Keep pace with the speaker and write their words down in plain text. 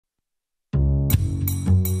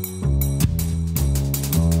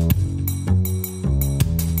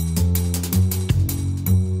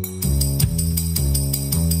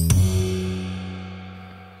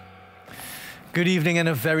Good evening and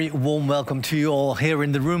a very warm welcome to you all here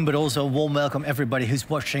in the room, but also a warm welcome everybody who's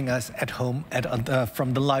watching us at home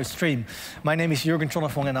from the live stream. My name is Jürgen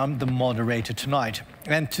Tronnefong and I'm the moderator tonight.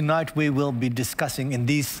 And tonight we will be discussing, in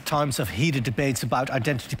these times of heated debates about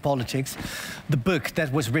identity politics, the book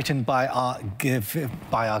that was written by our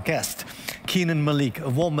guest, Kenan Malik. A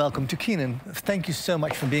warm welcome to Kenan. Thank you so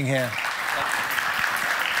much for being here.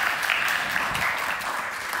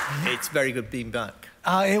 It's very good being back.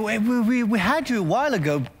 We had you a while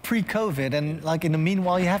ago, pre-COVID, and like in the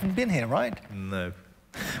meanwhile, you haven't been here, right? No.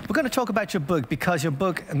 We're going to talk about your book, because your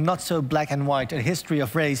book, Not So Black and White, A History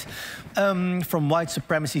of Race, from white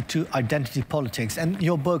supremacy to identity politics. And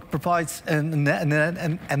your book provides an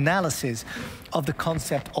analysis of the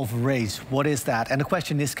concept of race. What is that? And the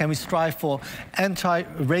question is, can we strive for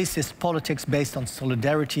anti-racist politics based on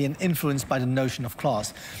solidarity and influenced by the notion of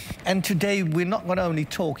class? And today, we're not going to only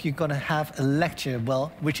talk, you're going to have a lecture,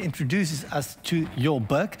 well, which introduces us to your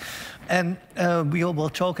book. And we will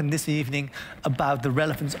talk in this evening about the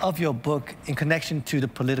relevance of your book in connection to the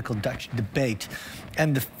political Dutch debate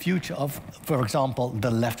and the future of, for example, the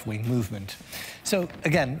left-wing movement. So,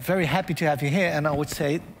 again, very happy to have you here, and I would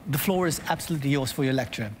say the floor is absolutely yours for your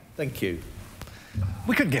lecture. Thank you.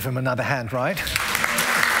 We could give him another hand, right?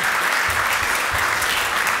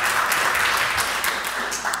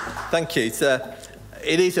 Thank you.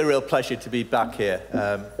 It is a real pleasure to be back here.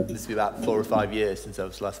 This will be about 4 or 5 years since I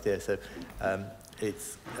was last here, so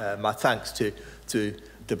it's my thanks to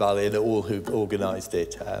Balie and all who've organised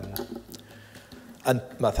it, and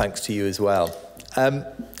my thanks to you as well. I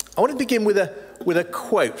want to begin with a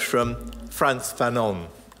quote from Frantz Fanon.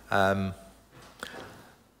 The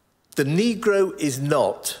Negro is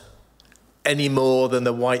not any more than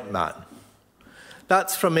the white man.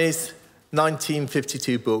 That's from his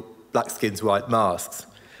 1952 book, Black Skins, White Masks.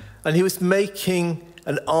 And he was making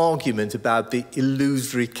an argument about the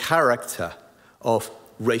illusory character of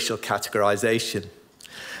racial categorization.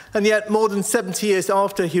 And yet, more than 70 years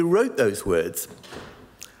after he wrote those words,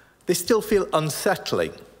 they still feel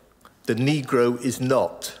unsettling. The Negro is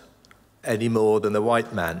not any more than the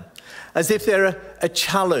white man. As if they're a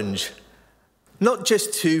challenge, not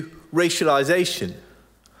just to racialization,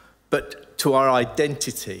 but to our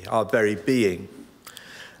identity, our very being.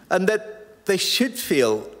 And that they should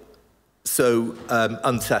feel so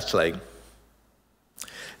unsettling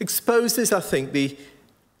exposes, I think, the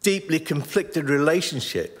deeply conflicted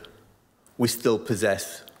relationship we still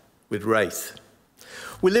possess with race.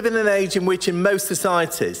 We live in an age in which, in most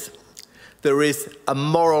societies, there is a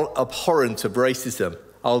moral abhorrence of racism,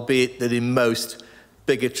 albeit that in most,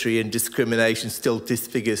 bigotry and discrimination still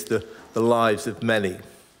disfigures the lives of many.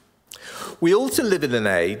 We also live in an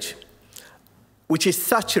age which is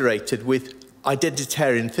saturated with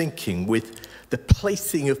identitarian thinking, with the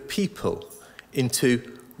placing of people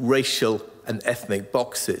into racial and ethnic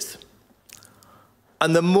boxes.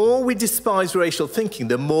 And the more we despise racial thinking,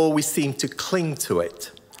 the more we seem to cling to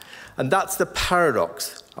it. And that's the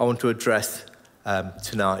paradox I want to address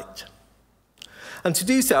tonight. And to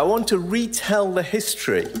do so, I want to retell the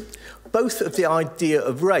history, both of the idea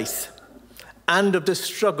of race and of the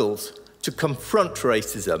struggles to confront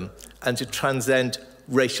racism and to transcend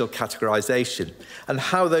racial categorization, and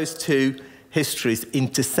how those two histories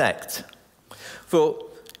intersect. For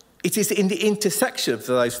it is in the intersection of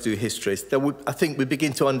those two histories that I think we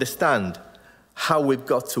begin to understand how we've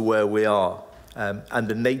got to where we are and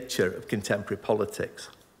the nature of contemporary politics.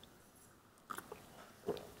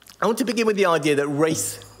 I want to begin with the idea that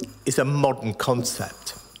race is a modern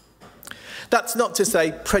concept. That's not to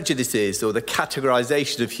say prejudices or the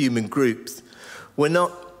categorization of human groups were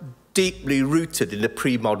not deeply rooted in the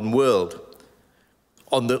pre-modern world.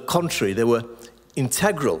 On the contrary, they were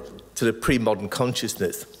integral to the pre-modern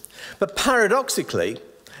consciousness. But paradoxically,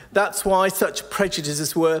 that's why such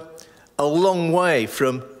prejudices were a long way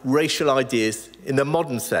from racial ideas in the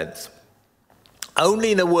modern sense.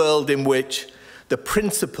 Only in a world in which the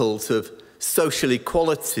principles of social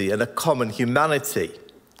equality and a common humanity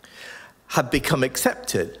have become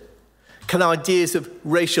accepted can ideas of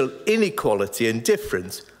racial inequality and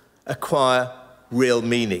difference acquire real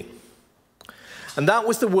meaning. And that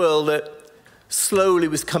was the world that slowly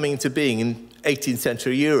was coming into being in 18th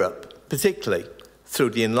century Europe, particularly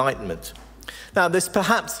through the Enlightenment. Now, there's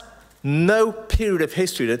perhaps no period of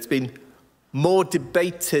history that's been more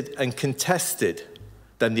debated and contested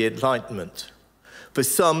than the Enlightenment. For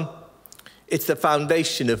some, it's the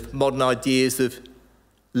foundation of modern ideas of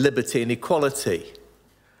liberty and equality.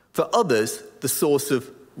 For others, the source of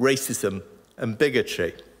racism and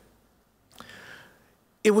bigotry.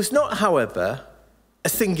 It was not, however, a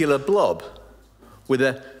singular blob with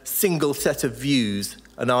a single set of views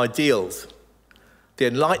and ideals. The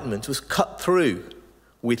Enlightenment was cut through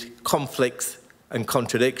with conflicts and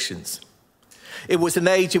contradictions. It was an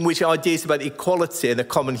age in which ideas about equality and a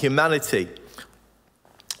common humanity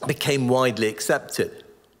became widely accepted.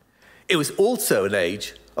 It was also an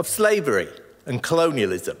age of slavery and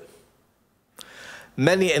colonialism.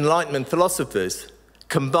 Many Enlightenment philosophers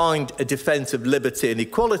combined a defense of liberty and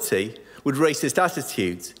equality with racist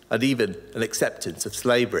attitudes and even an acceptance of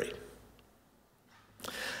slavery.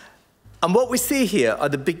 And what we see here are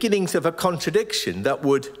the beginnings of a contradiction that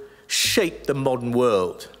would shape the modern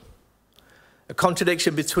world. A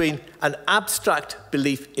contradiction between an abstract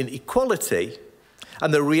belief in equality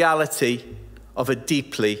and the reality of a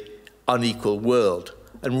deeply unequal world.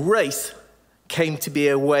 And race came to be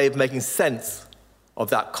a way of making sense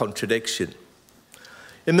of that contradiction.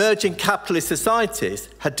 Emerging capitalist societies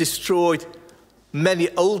had destroyed many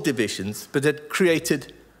old divisions, but had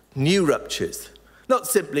created new ruptures, not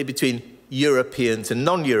simply between Europeans and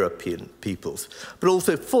non-European peoples, but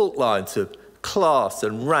also fault lines of class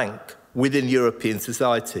and rank within European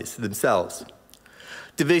societies themselves.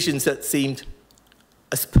 Divisions that seemed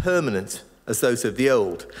as permanent as those of the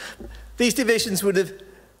old. These divisions would have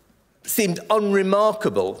seemed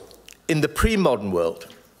unremarkable in the pre-modern world.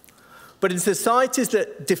 But in societies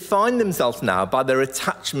that define themselves now by their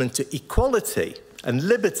attachment to equality and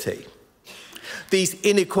liberty, these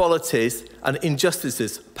inequalities and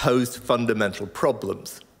injustices posed fundamental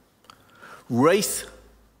problems. Race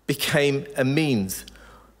became a means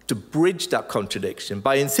to bridge that contradiction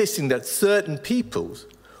by insisting that certain peoples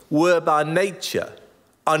were by nature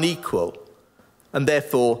unequal and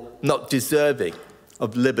therefore not deserving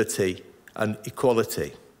of liberty and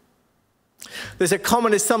equality. There's a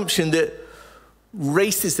common assumption that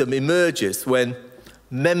racism emerges when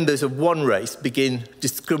members of one race begin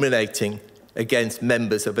discriminating against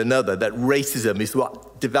members of another, that racism is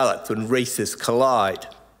what develops when races collide.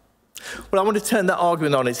 Well, I want to turn that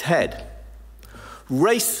argument on its head.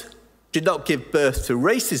 Race did not give birth to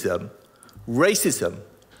racism. Racism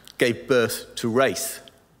gave birth to race.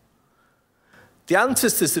 The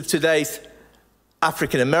ancestors of today's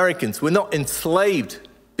African Americans were not enslaved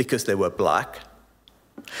because they were black.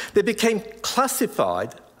 They became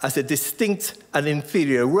classified as a distinct and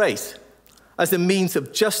inferior race as a means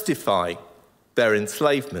of justifying their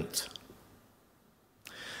enslavement.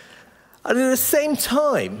 And at the same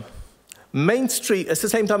time, mainstream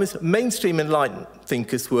Enlightenment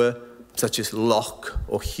thinkers were, such as Locke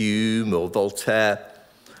or Hume or Voltaire,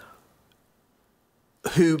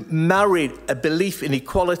 who married a belief in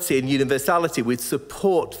equality and universality with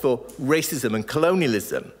support for racism and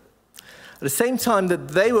colonialism. At the same time that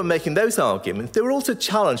they were making those arguments, they were also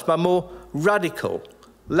challenged by more radical,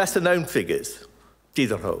 lesser-known figures,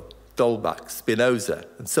 Diderot, D'Holbach, Spinoza,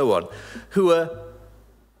 and so on, who were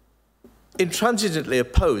intransigently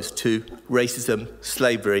opposed to racism,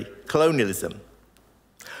 slavery, colonialism.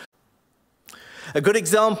 A good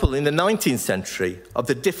example in the 19th century of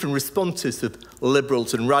the different responses of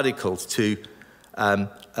liberals and radicals to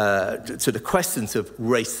the questions of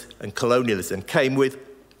race and colonialism came with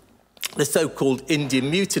the so-called Indian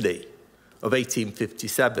Mutiny of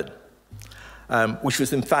 1857, which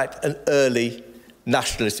was in fact an early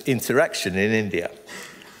nationalist insurrection in India.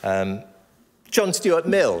 John Stuart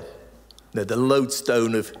Mill, the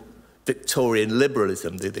lodestone of Victorian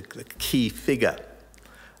liberalism, the key figure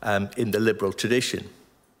in the liberal tradition,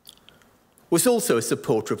 was also a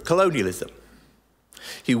supporter of colonialism.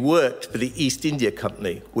 He worked for the East India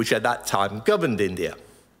Company, which at that time governed India.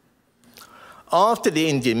 After the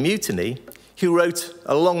Indian Mutiny, he wrote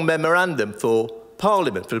a long memorandum for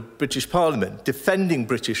Parliament, for the British Parliament, defending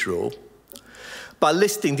British rule by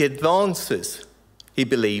listing the advances he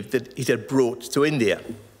believed that it had brought to India.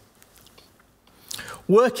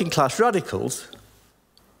 Working-class radicals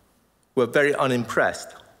were very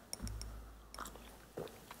unimpressed.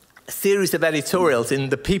 A series of editorials in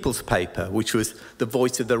the People's Paper, which was the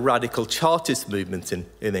voice of the radical Chartist movement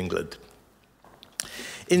in England,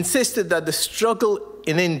 insisted that the struggle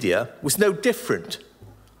in India was no different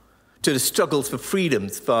to the struggles for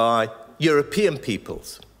freedoms by European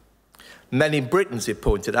peoples. Many Britons, it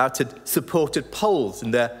pointed out, had supported Poles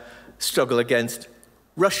in their struggle against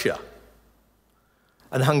Russia,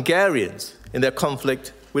 and Hungarians in their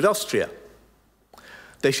conflict with Austria.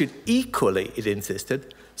 They should equally, it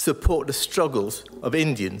insisted, support the struggles of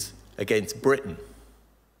Indians against Britain.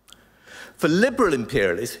 For liberal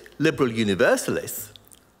imperialists, liberal universalists,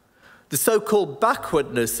 the so-called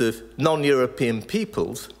backwardness of non-European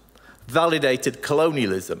peoples validated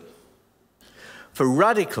colonialism. For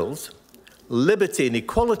radicals, liberty and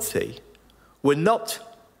equality were not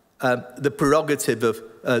the prerogative of,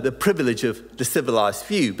 the privilege of the civilized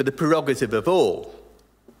few, but the prerogative of all.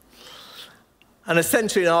 And a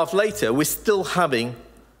century and a half later, we're still having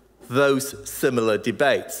those similar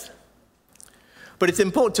debates. But it's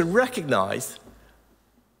important to recognize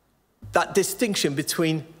that distinction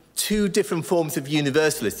between two different forms of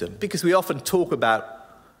universalism, because we often talk about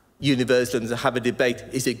universalism and have a debate,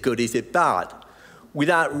 is it good, is it bad,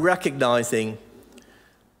 without recognizing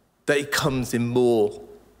that it comes in more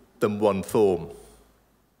than one form.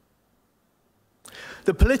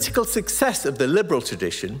 The political success of the liberal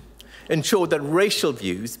tradition ensured that racial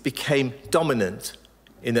views became dominant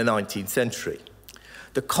in the 19th century.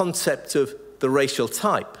 The concept of the racial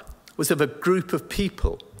type was of a group of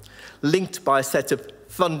people linked by a set of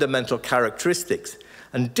fundamental characteristics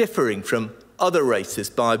and differing from other races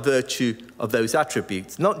by virtue of those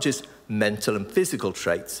attributes, not just mental and physical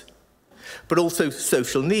traits, but also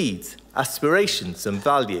social needs, aspirations, and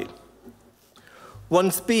value.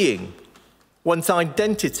 One's being, one's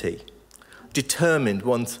identity, determined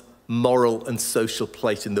one's moral and social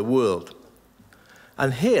place in the world.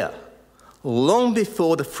 And here, long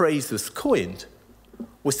before the phrase was coined,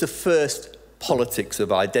 was the first politics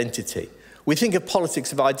of identity. We think of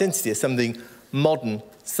politics of identity as something modern,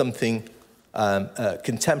 something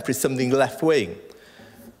contemporary, something left-wing.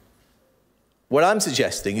 What I'm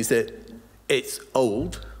suggesting is that it's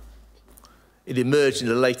old. It emerged in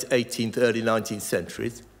the late 18th, early 19th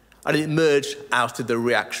centuries, and it emerged out of the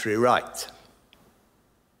reactionary right.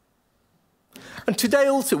 And today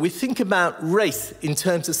also we think about race in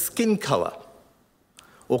terms of skin colour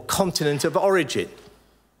or continent of origin,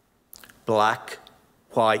 black,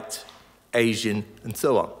 white, Asian, and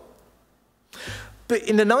so on. But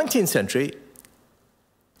in the 19th century,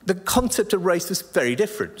 the concept of race was very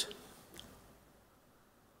different.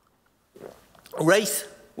 Race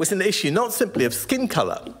was an issue not simply of skin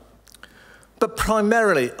colour, but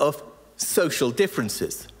primarily of social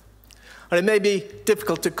differences. And it may be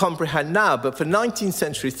difficult to comprehend now, but for 19th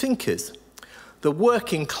century thinkers, the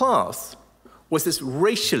working class was as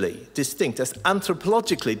racially distinct, as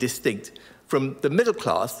anthropologically distinct from the middle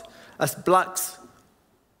class as blacks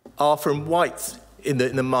are from whites in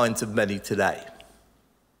the minds of many today.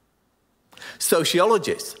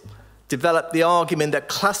 Sociologists developed the argument that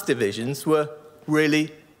class divisions were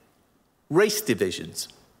really race divisions.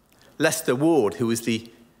 Lester Ward, who was the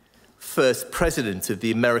first president of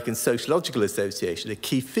the American Sociological Association, a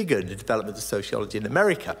key figure in the development of sociology in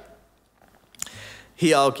America,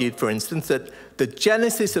 he argued, for instance, that the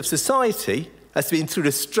genesis of society has been through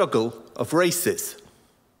the struggle of races.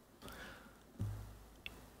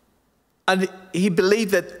 And he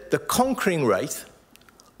believed that the conquering race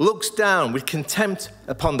looks down with contempt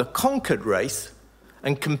upon the conquered race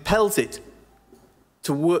and compels it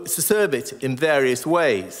to serve it in various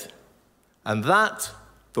ways. And that,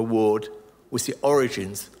 for Ward, was the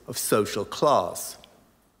origins of social class.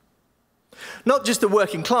 Not just the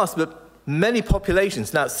working class, but many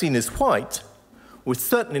populations now seen as white were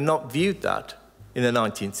certainly not viewed that in the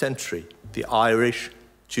 19th century. The Irish,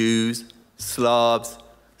 Jews, Slavs,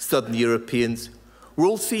 Southern Europeans were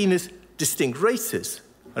all seen as distinct races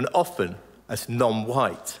and often as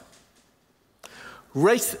non-white.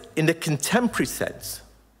 Race in the contemporary sense,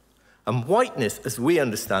 and whiteness as we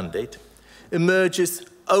understand it, emerges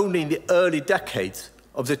only in the early decades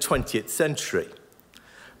of the 20th century,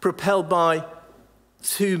 propelled by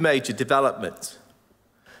two major developments: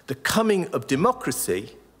 the coming of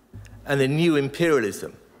democracy and a new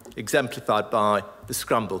imperialism, exemplified by the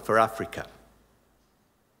scramble for Africa.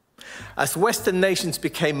 As Western nations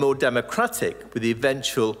became more democratic with the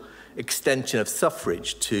eventual extension of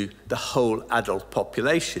suffrage to the whole adult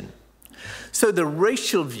population, so the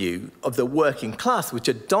racial view of the working class, which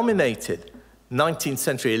had dominated 19th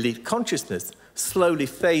century elite consciousness, slowly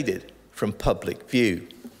faded from public view.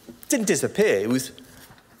 It didn't disappear. It was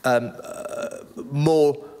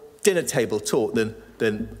more dinner table talk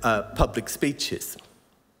than public speeches.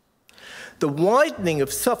 The widening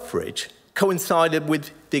of suffrage coincided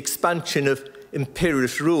with the expansion of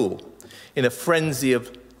imperialist rule in a frenzy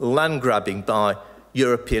of land grabbing by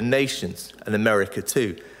European nations, and America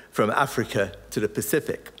too, from Africa to the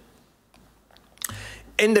Pacific.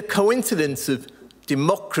 In the coincidence of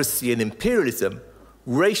democracy and imperialism,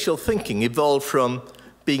 racial thinking evolved from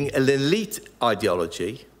being an elite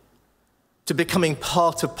ideology to becoming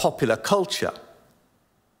part of popular culture.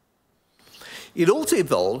 It also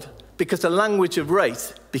evolved because the language of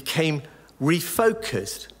race became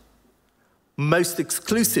refocused most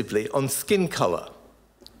exclusively on skin color.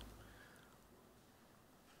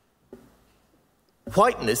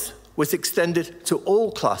 Whiteness was extended to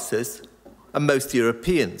all classes and most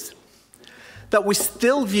Europeans. That we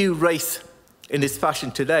still view race in this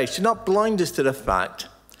fashion today should not blind us to the fact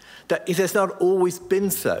that it has not always been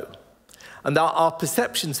so, and that our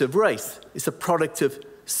perceptions of race is a product of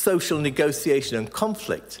social negotiation and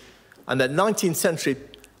conflict, and that 19th century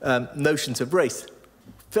notions of race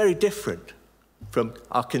very different from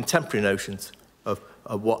our contemporary notions of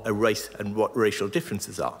what a race and what racial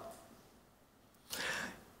differences are.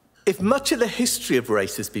 If much of the history of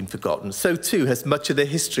race has been forgotten, so too has much of the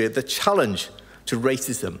history of the challenge to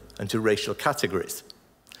racism and to racial categories.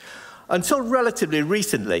 Until relatively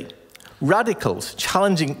recently, radicals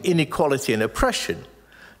challenging inequality and oppression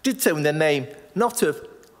did so in the name not of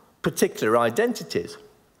particular identities,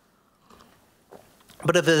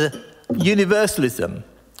 but of the universalism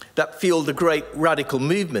that fueled the great radical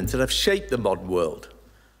movements that have shaped the modern world,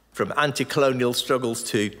 from anti-colonial struggles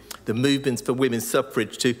to the movements for women's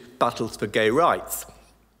suffrage to battles for gay rights.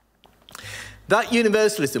 That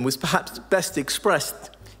universalism was perhaps best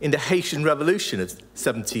expressed in the Haitian Revolution of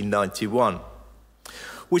 1791,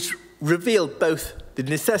 which revealed both the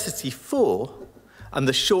necessity for and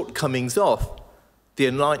the shortcomings of the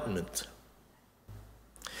Enlightenment.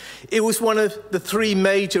 It was one of the three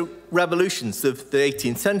major revolutions of the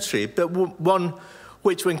 18th century, but one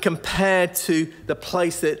which, when compared to the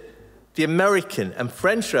place that the American and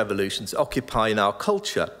French revolutions occupy in our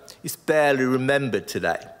culture, is barely remembered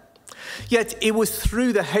today. Yet it was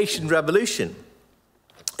through the Haitian Revolution,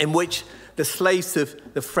 in which the slaves of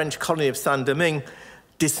the French colony of Saint-Domingue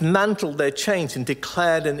dismantled their chains and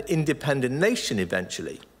declared an independent nation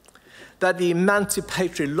eventually, that the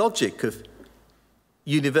emancipatory logic of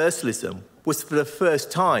universalism was for the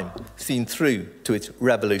first time seen through to its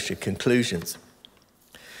revolutionary conclusions.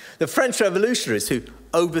 The French revolutionaries who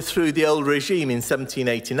overthrew the old regime in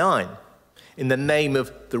 1789 in the name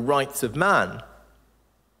of the rights of man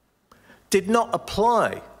did not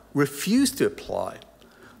refused to apply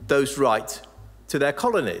those rights to their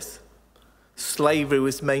colonies. Slavery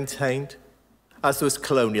was maintained, as was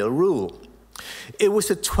colonial rule. It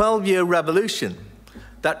was a 12-year revolution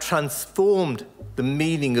that transformed the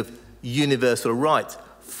meaning of universal rights,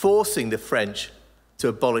 forcing the French to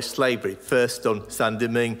abolish slavery, first on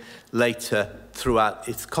Saint-Domingue, later throughout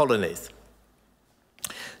its colonies.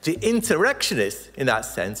 The insurrectionists, in that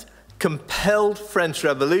sense, compelled French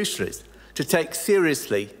revolutionaries to take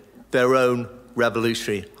seriously their own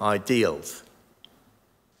revolutionary ideals.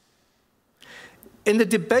 In the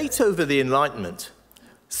debate over the Enlightenment,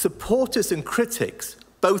 supporters and critics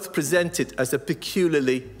both present it as a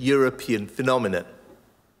peculiarly European phenomenon.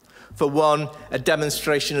 For one, a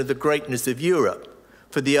demonstration of the greatness of Europe.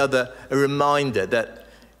 For the other, a reminder that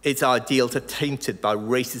its ideals are tainted by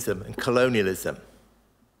racism and colonialism.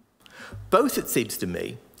 Both, it seems to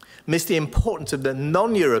me, miss the importance of the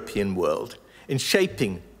non-European world in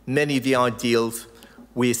shaping many of the ideals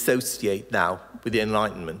we associate now with the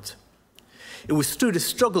Enlightenment. It was through the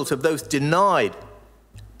struggles of those denied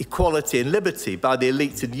equality and liberty by the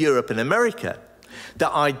elites in Europe and America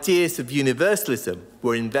that ideas of universalism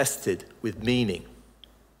were invested with meaning.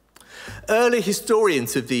 Early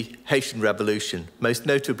historians of the Haitian Revolution, most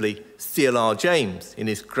notably C.L.R. James in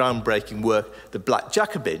his groundbreaking work, The Black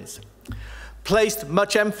Jacobins, placed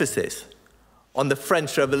much emphasis on the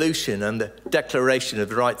French Revolution and the Declaration of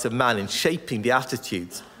the Rights of Man in shaping the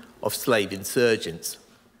attitudes of slave insurgents.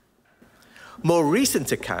 More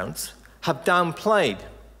recent accounts have downplayed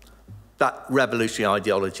that revolutionary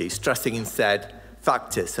ideology, stressing instead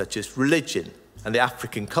factors such as religion and the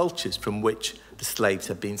African cultures from which the slaves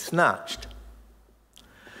have been snatched.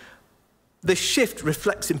 The shift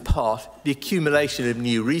reflects in part the accumulation of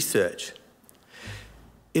new research.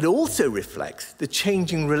 It also reflects the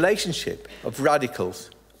changing relationship of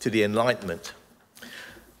radicals to the Enlightenment.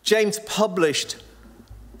 James published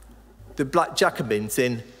The Black Jacobins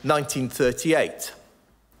in 1938,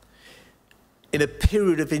 in a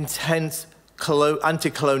period of intense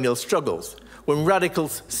anti-colonial struggles, when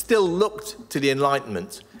radicals still looked to the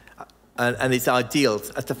Enlightenment and its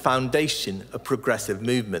ideals as the foundation of progressive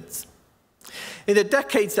movements. In the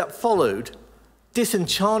decades that followed,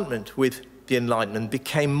 disenchantment with the Enlightenment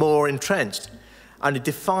became more entrenched and a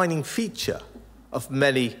defining feature of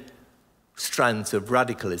many strands of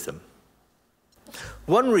radicalism.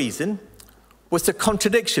 One reason was the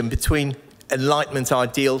contradiction between Enlightenment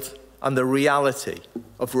ideals and the reality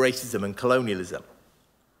of racism and colonialism.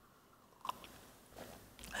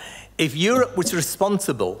 If Europe was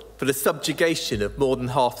responsible for the subjugation of more than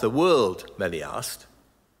half the world, many asked,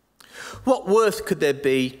 what worth could there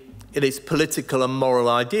be in its political and moral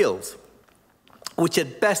ideals, which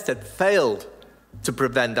at best had failed to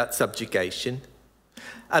prevent that subjugation,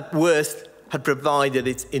 at worst had provided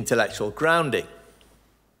its intellectual grounding.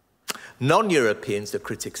 Non-Europeans, the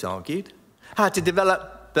critics argued, had to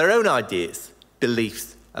develop their own ideas,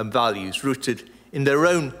 beliefs, and values rooted in their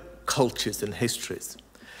own cultures and histories.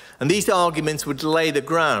 And these arguments would lay the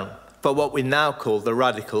ground for what we now call the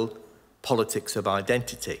radical politics of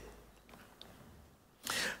identity.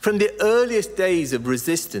 From the earliest days of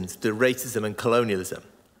resistance to racism and colonialism,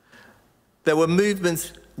 there were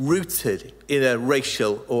movements rooted in a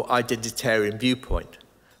racial or identitarian viewpoint,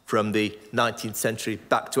 from the 19th century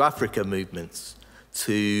Back to Africa movements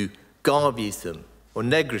to Garveyism or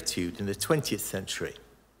negritude in the 20th century.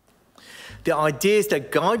 The ideas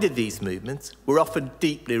that guided these movements were often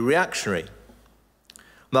deeply reactionary.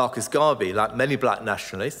 Marcus Garvey, like many black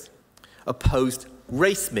nationalists, opposed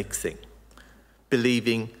race mixing,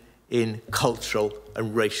 believing in cultural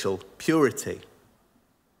and racial purity.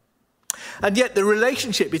 And yet the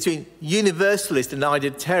relationship between universalist and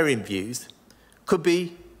identitarian views could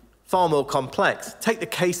be far more complex. Take the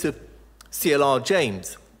case of C.L.R.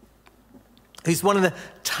 James, who's one of the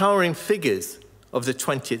towering figures of the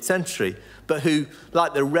 20th century, but who,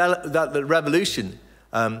 like the revolution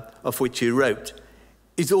of which he wrote,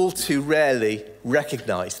 is all too rarely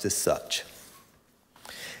recognized as such.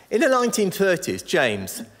 In the 1930s,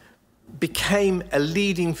 James became a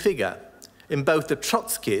leading figure in both the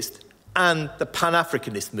Trotskyist and the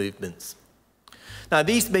Pan-Africanist movements. Now,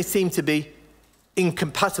 these may seem to be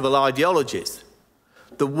incompatible ideologies,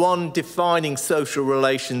 the one defining social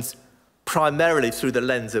relations primarily through the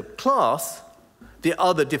lens of class, the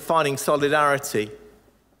other defining solidarity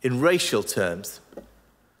in racial terms.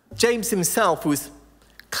 James himself was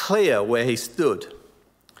clear where he stood.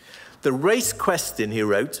 The race question, he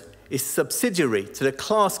wrote, is subsidiary to the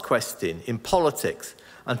class question in politics,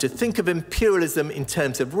 and to think of imperialism in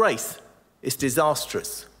terms of race is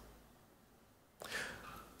disastrous.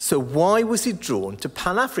 So why was he drawn to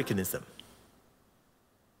Pan-Africanism?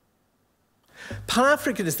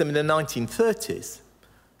 Pan-Africanism in the 1930s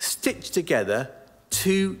stitched together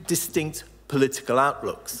two distinct political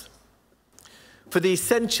outlooks. For the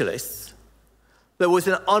essentialists, there was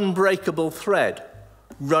an unbreakable thread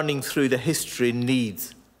running through the history and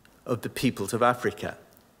needs of the peoples of Africa.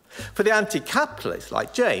 For the anti-capitalists,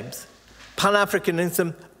 like James,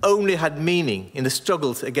 Pan-Africanism only had meaning in the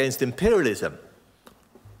struggles against imperialism,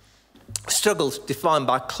 struggles defined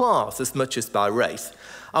by class as much as by race,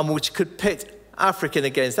 and which could pit African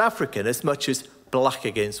against African as much as black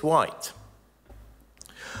against white.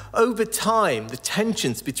 Over time, the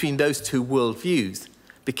tensions between those two worldviews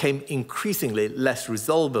became increasingly less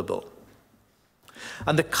resolvable.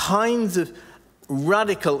 And the kinds of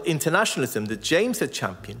radical internationalism that James had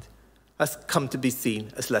championed has come to be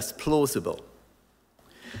seen as less plausible.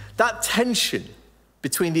 That tension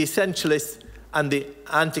between the essentialists and the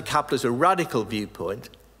anti-capitalist or radical viewpoint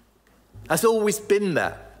has always been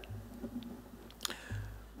there.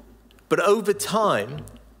 But over time,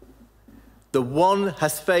 the one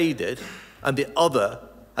has faded and the other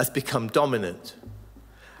has become dominant.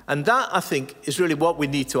 And that, I think, is really what we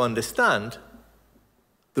need to understand.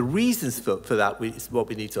 The reasons for that is what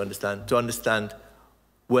we need to understand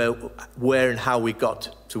where and how we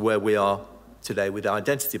got to where we are today with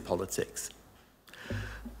identity politics.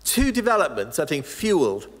 Two developments, I think,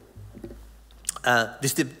 fueled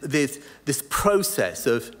this process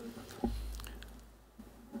of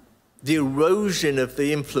the erosion of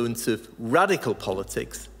the influence of radical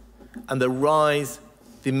politics and the rise,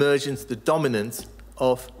 the emergence, the dominance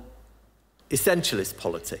of essentialist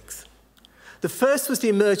politics. The first was the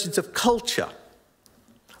emergence of culture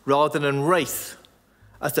rather than race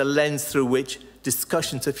as a lens through which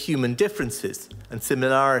discussions of human differences and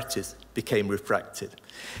similarities became refracted.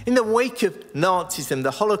 In the wake of Nazism,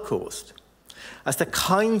 the Holocaust, as the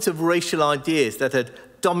kinds of racial ideas that had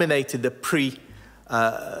dominated the pre-war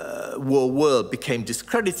world became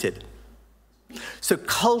discredited, so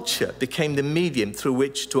culture became the medium through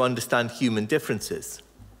which to understand human differences.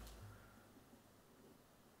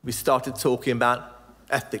 We started talking about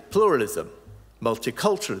ethnic pluralism,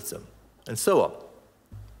 multiculturalism, and so on.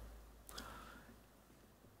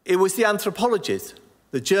 It was the anthropologists,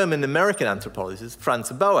 the German-American anthropologist,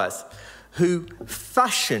 Franz Boas, who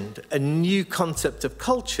fashioned a new concept of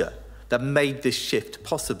culture that made this shift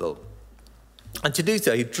possible. And to do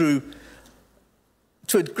so, he drew,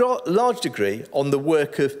 to a large degree, on the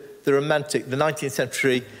work of the 19th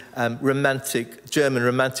century German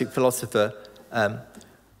romantic philosopher,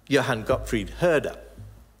 Johann Gottfried Herder.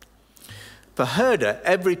 For Herder,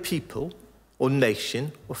 every people, or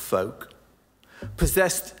nation, or folk,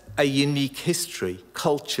 possessed a unique history,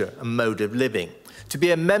 culture, and mode of living. To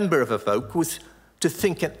be a member of a folk was to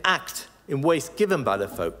think and act in ways given by the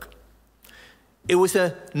folk. It was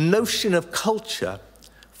a notion of culture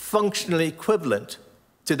functionally equivalent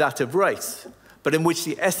to that of race, but in which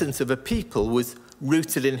the essence of a people was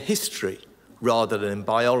rooted in history rather than in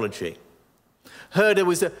biology. Herder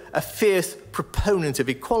was a fierce proponent of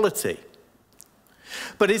equality,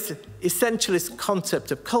 but his essentialist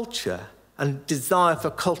concept of culture and desire for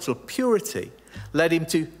cultural purity led him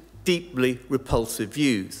to deeply repulsive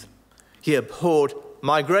views. He abhorred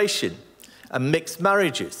migration and mixed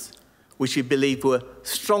marriages, which he believed were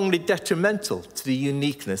strongly detrimental to the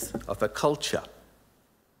uniqueness of a culture.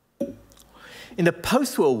 In the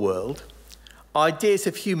post-war world, ideas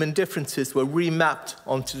of human differences were remapped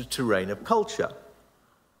onto the terrain of culture.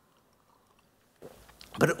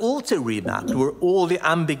 But also remapped were all the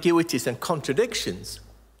ambiguities and contradictions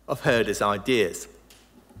of Herder's ideas.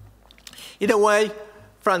 In a way,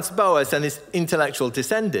 Franz Boas and his intellectual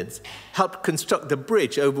descendants helped construct the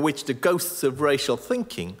bridge over which the ghosts of racial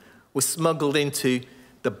thinking were smuggled into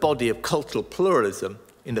the body of cultural pluralism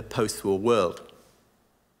in the post-war world.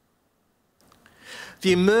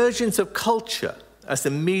 The emergence of culture as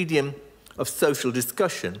a medium of social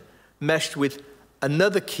discussion meshed with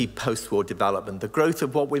another key post-war development, the growth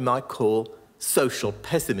of what we might call social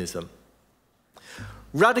pessimism.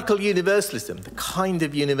 Radical universalism, the kind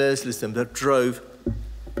of universalism that drove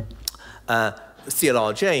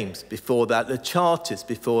C.L.R. James, before that the Chartists,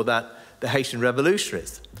 before that the Haitian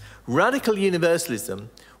revolutionaries. Radical universalism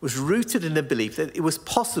was rooted in the belief that it was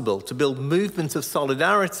possible to build movements of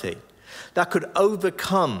solidarity that could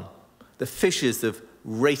overcome the fissures of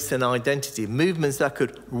race and identity, movements that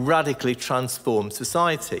could radically transform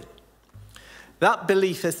society. That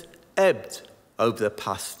belief has ebbed over the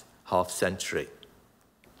past half-century.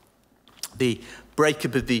 The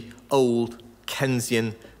breakup of the old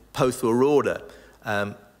Keynesian post-war order,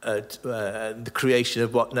 the creation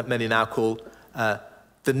of what many now call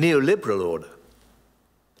the neoliberal order.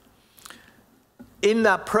 In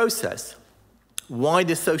that process,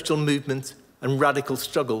 wider social movements and radical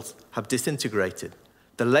struggles have disintegrated.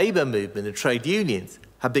 The labour movement and trade unions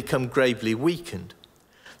have become gravely weakened.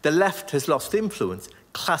 The left has lost influence.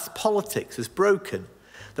 Class politics has broken.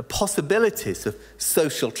 The possibilities of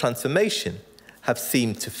social transformation have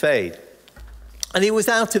seemed to fade. And it was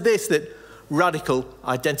out of this that radical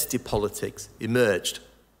identity politics emerged.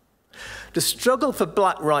 The struggle for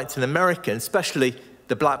black rights in America, and especially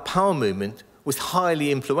the Black Power movement, was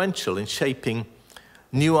highly influential in shaping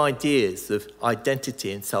new ideas of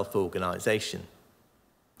identity and self-organization.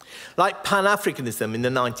 Like Pan-Africanism in the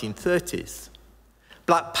 1930s,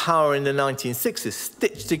 Black Power in the 1960s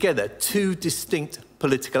stitched together two distinct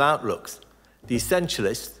political outlooks, the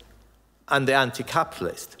essentialist and the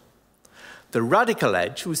anti-capitalist. The radical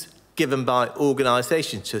edge was given by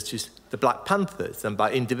organizations such as the Black Panthers and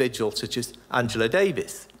by individuals such as Angela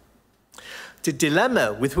Davis. The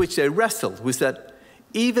dilemma with which they wrestled was that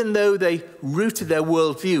even though they rooted their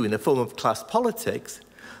worldview in the form of class politics,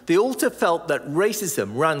 they also felt that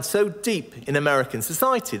racism ran so deep in American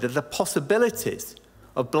society that the possibilities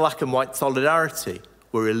of black and white solidarity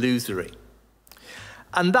were illusory.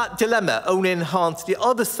 And that dilemma only enhanced the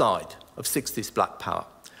other side of 60s Black Power,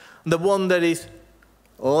 and the one that is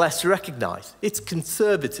less recognized, it's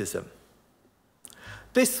conservatism.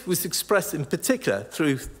 This was expressed in particular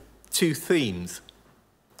through two themes.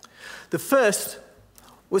 The first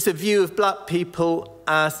was a view of black people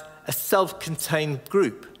as a self-contained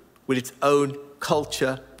group with its own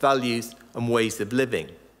culture, values, and ways of living.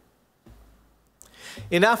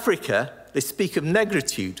 In Africa, they speak of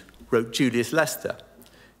negritude, wrote Julius Lester,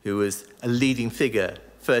 who was a leading figure,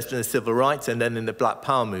 first in the civil rights and then in the Black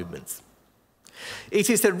Power movements. It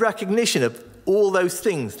is a recognition of all those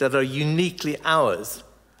things that are uniquely ours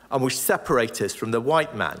and which separate us from the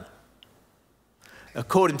white man.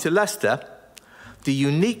 According to Lester, the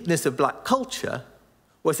uniqueness of black culture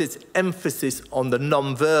was its emphasis on the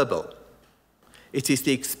non-verbal. It is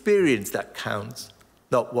the experience that counts,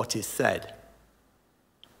 not what is said.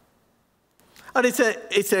 And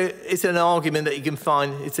it's an argument that you can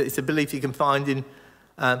find, it's a belief you can find in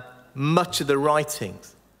much of the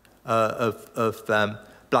writings of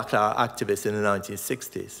black power activists in the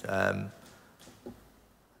 1960s.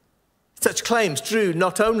 Such claims drew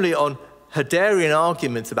not only on Herderian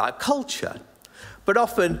arguments about culture, but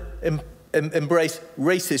often embrace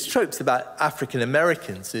racist tropes about African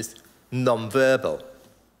Americans as non-verbal.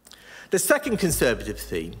 The second conservative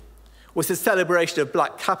theme was the celebration of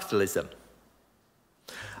black capitalism.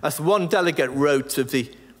 As one delegate wrote of the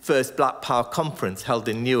first Black Power conference held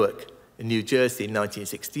in Newark, in New Jersey in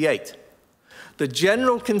 1968, the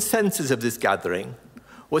general consensus of this gathering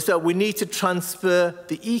was that we need to transfer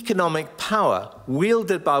the economic power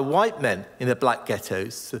wielded by white men in the black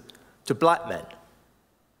ghettos to black men.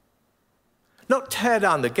 Not tear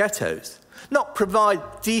down the ghettos, not provide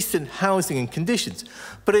decent housing and conditions,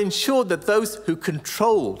 but ensure that those who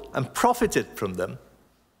controlled and profited from them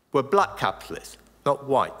were black capitalists, not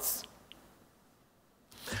whites.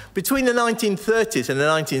 Between the 1930s and the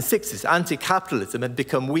 1960s, anti-capitalism had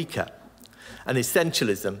become weaker and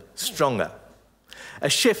essentialism stronger, a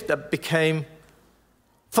shift that became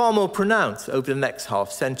far more pronounced over the next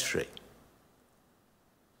half-century.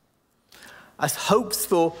 As hopes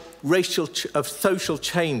for social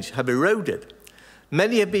change have eroded,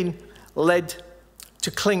 many have been led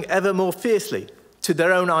to cling ever more fiercely to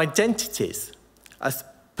their own identities as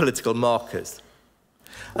political markers.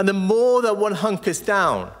 And the more that one hunkers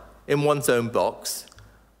down in one's own box,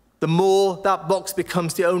 the more that box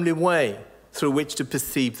becomes the only way through which to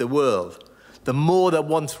perceive the world, the more that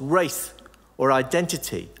one's race or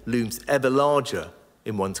identity looms ever larger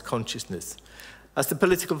in one's consciousness. As the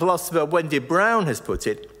political philosopher Wendy Brown has put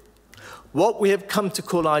it, what we have come to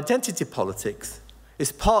call identity politics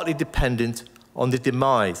is partly dependent on the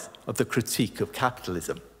demise of the critique of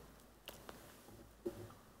capitalism.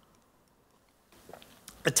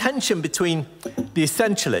 A tension between the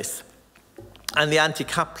essentialists and the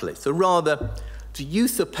anti-capitalists, or rather the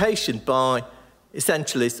usurpation by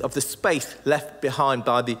essentialists of the space left behind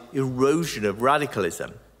by the erosion of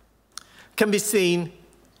radicalism, can be seen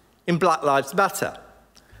in Black Lives Matter,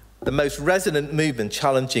 the most resonant movement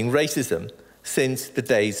challenging racism since the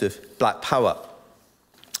days of Black Power.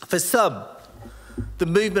 For some, the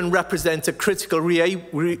movement represents a critical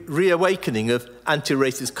reawakening of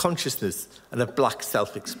anti-racist consciousness and of black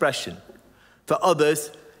self-expression. For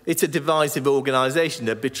others, it's a divisive organisation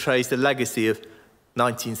that betrays the legacy of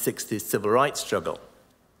 1960s civil rights struggle.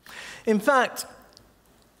 In fact,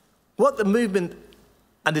 what the movement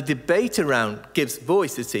and the debate around gives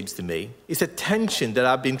voice, it seems to me, is a tension that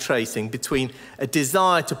I've been tracing between a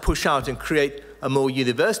desire to push out and create a more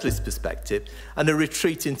universalist perspective and a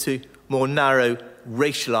retreat into more narrow,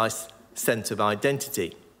 racialized sense of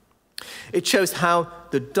identity. It shows how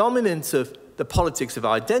the dominance of the politics of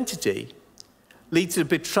identity leads to the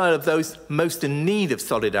betrayal of those most in need of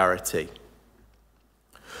solidarity.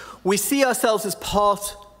 We see ourselves as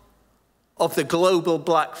part of the global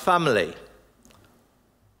black family,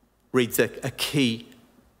 reads a key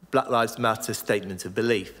Black Lives Matter statement of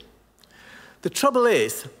belief. The trouble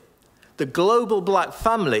is, the global black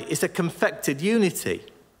family is a confected unity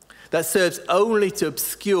that serves only to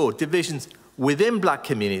obscure divisions within black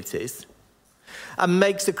communities and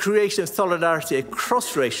makes the creation of solidarity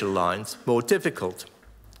across racial lines more difficult.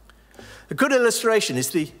 A good illustration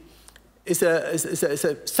is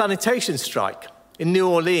a sanitation strike in New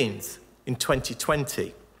Orleans in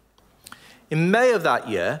 2020. In May of that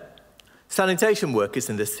year, sanitation workers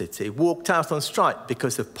in the city walked out on strike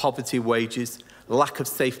because of poverty wages, lack of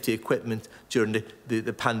safety equipment during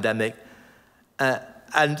the pandemic,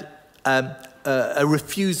 and a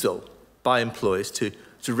refusal by employers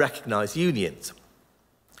to recognise unions.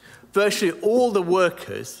 Virtually all the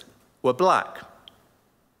workers were black.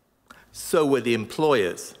 So were the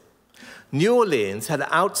employers. New Orleans had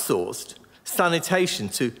outsourced sanitation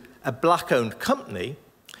to a black-owned company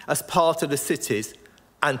as part of the city's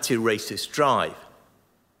anti-racist drive.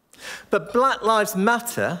 But Black Lives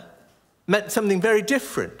Matter meant something very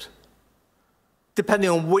different, depending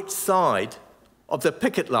on which side of the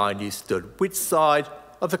picket line you stood, which side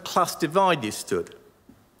of the class divide you stood.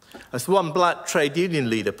 As one black trade union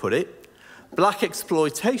leader put it, black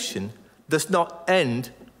exploitation does not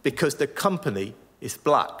end because the company is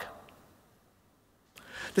black.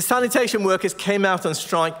 The sanitation workers came out on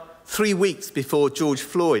strike 3 weeks before George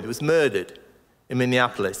Floyd was murdered in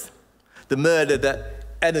Minneapolis, the murder that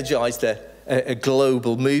energized a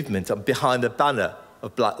global movement behind the banner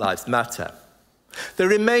of Black Lives Matter. They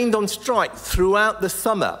remained on strike throughout the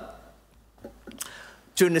summer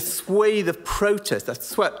during a swathe of protest that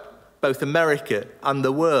swept both America and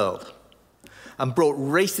the world and brought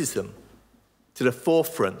racism to the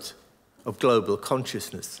forefront of global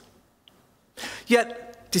consciousness.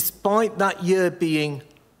 Yet, despite that year being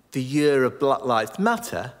the year of Black Lives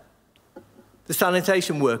Matter, the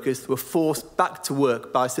sanitation workers were forced back to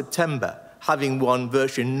work by September, having won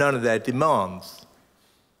virtually none of their demands.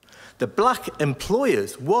 The black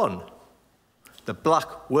employers won. The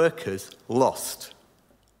black workers lost.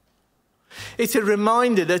 It's a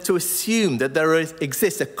reminder that to assume that there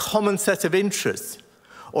exists a common set of interests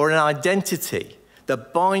or an identity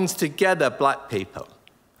that binds together black people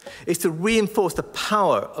is to reinforce the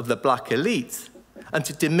power of the black elites and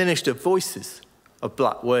to diminish the voices of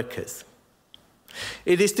black workers.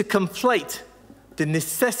 It is to conflate the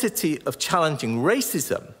necessity of challenging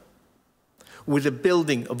racism with the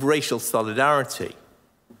building of racial solidarity.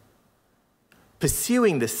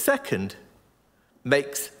 Pursuing the second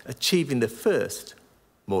makes achieving the first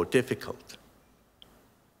more difficult.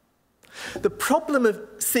 The problem of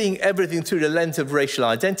seeing everything through the lens of racial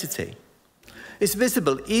identity is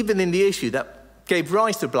visible even in the issue that gave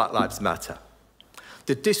rise to Black Lives Matter,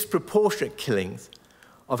 the disproportionate killings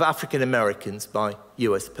of African Americans by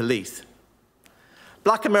US police.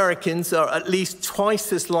 Black Americans are at least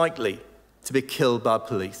twice as likely to be killed by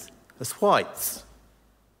police as whites.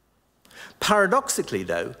 Paradoxically,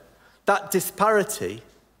 though, that disparity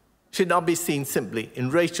should not be seen simply in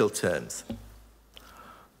racial terms.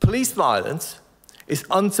 Police violence is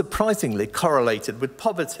unsurprisingly correlated with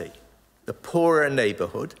poverty. The poorer a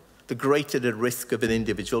neighborhood, the greater the risk of an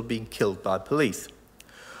individual being killed by police.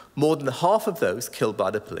 More than half of those killed by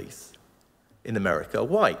the police in America are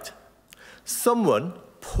white. Someone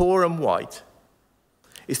poor and white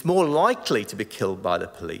is more likely to be killed by the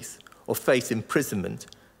police or face imprisonment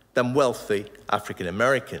than wealthy African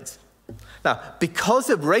Americans. Now, because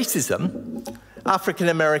of racism, African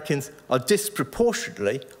Americans are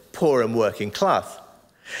disproportionately poor and working class.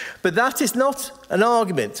 But that is not an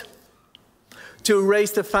argument to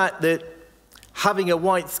erase the fact that having a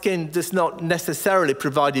white skin does not necessarily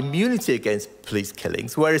provide immunity against police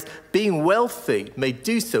killings, whereas being wealthy may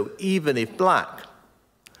do so even if black.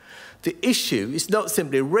 The issue is not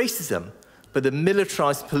simply racism, but the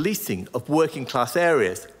militarized policing of working class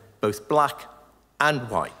areas, both black and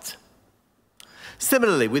white.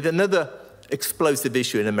 Similarly, with another explosive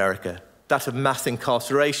issue in America, that of mass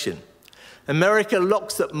incarceration. America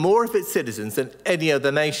locks up more of its citizens than any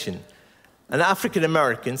other nation, and African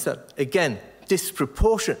Americans have, again,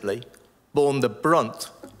 disproportionately borne the brunt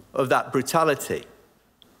of that brutality,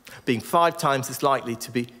 being 5 times as likely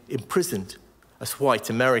to be imprisoned as white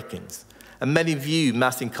Americans. And many view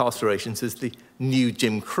mass incarcerations as the new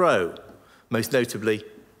Jim Crow, most notably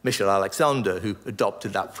Michelle Alexander, who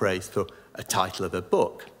adopted that phrase for a title of a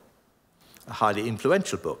book, a highly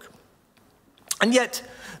influential book. And yet,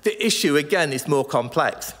 the issue, again, is more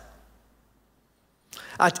complex.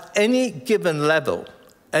 At any given level,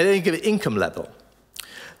 at any given income level,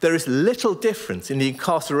 there is little difference in the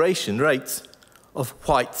incarceration rates of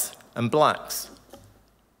whites and blacks.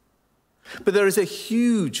 But there is a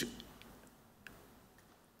huge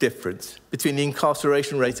difference between the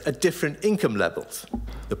incarceration rates at different income levels.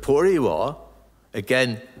 The poorer you are,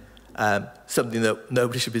 again, something that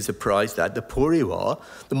nobody should be surprised at, the poorer you are,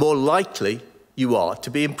 the more likely you are to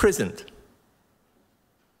be imprisoned,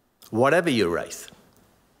 whatever your race.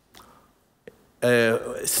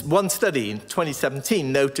 One study in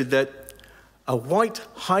 2017 noted that a white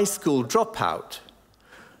high school dropout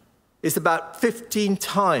is about 15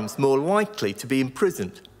 times more likely to be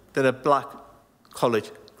imprisoned than a black college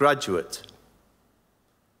graduate.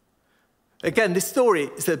 Again, this story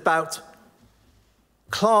is about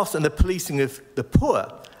class and the policing of the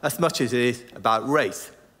poor as much as it is about race.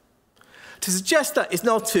 To suggest that is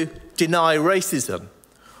not to deny racism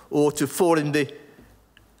or to fall into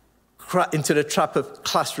the trap of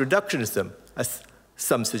class reductionism, as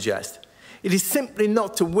some suggest. It is simply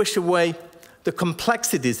not to wish away the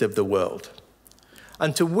complexities of the world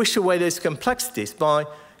and to wish away those complexities by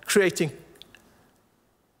creating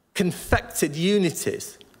confected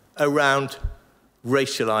unities around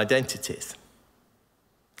racial identities.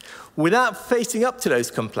 Without facing up to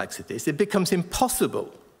those complexities, it becomes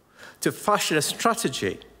impossible to fashion a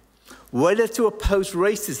strategy whether to oppose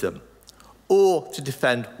racism or to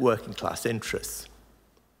defend working class interests.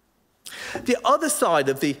 The other side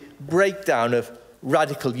of the breakdown of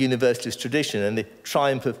radical universalist tradition and the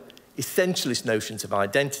triumph of essentialist notions of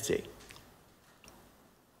identity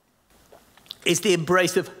is the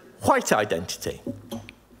embrace of white identity.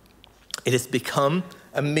 It has become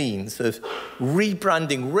a means of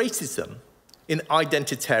rebranding racism in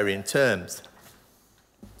identitarian terms.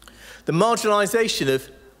 The marginalization of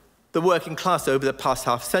the working class over the past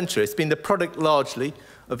half-century has been the product largely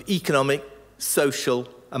of economic, social,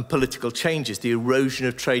 and political changes, the erosion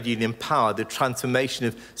of trade union power, the transformation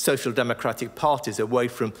of social democratic parties away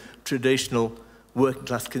from traditional working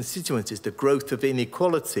class constituencies, the growth of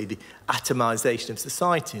inequality, the atomization of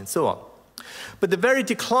society, and so on. But the very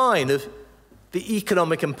decline of the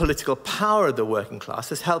economic and political power of the working class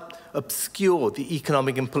has helped obscure the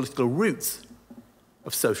economic and political roots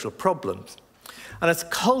of social problems. And as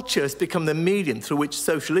culture has become the medium through which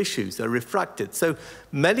social issues are refracted, so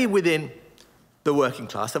many within the working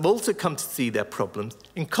class have also come to see their problems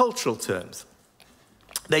in cultural terms.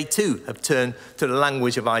 They too have turned to the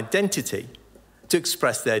language of identity to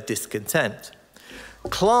express their discontent.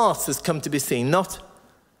 Class has come to be seen not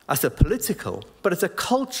as a political, but as a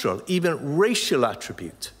cultural, even racial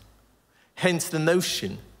attribute. Hence the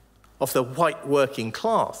notion of the white working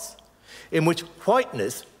class, in which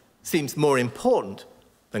whiteness seems more important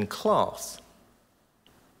than class.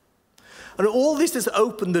 And all this has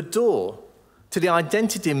opened the door to the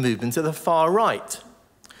identity movements of the far right,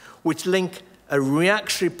 which link a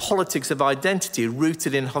reactionary politics of identity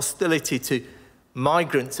rooted in hostility to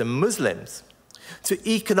migrants and Muslims to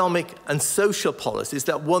economic and social policies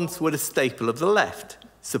that once were a staple of the left: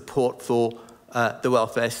 support for the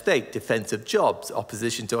welfare state, defense of jobs,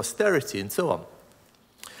 opposition to austerity, and so on.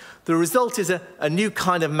 The result is a new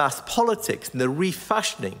kind of mass politics and the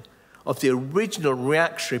refashioning of the original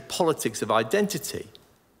reactionary politics of identity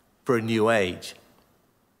for a new age.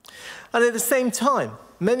 And at the same time,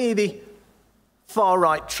 many of the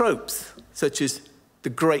far-right tropes, such as the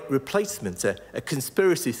Great Replacement, a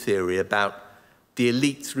conspiracy theory about the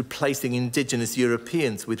elites replacing indigenous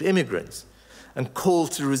Europeans with immigrants, and call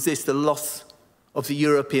to resist the loss of the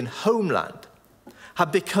European homeland,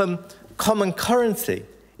 have become common currency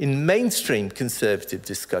in mainstream conservative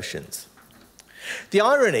discussions. The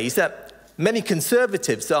irony is that many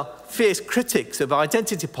conservatives are fierce critics of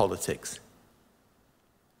identity politics,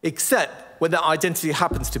 except when that identity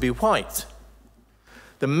happens to be white.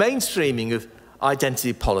 The mainstreaming of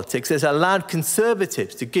identity politics has allowed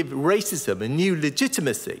conservatives to give racism a new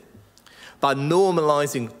legitimacy by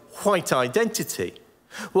normalizing white identity,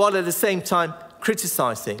 while at the same time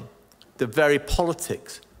criticizing the very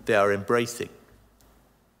politics they are embracing.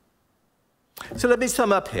 So let me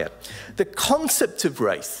sum up here. The concept of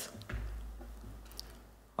race,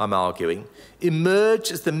 I'm arguing,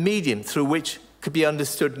 emerged as the medium through which could be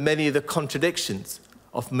understood many of the contradictions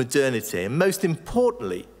of modernity. And most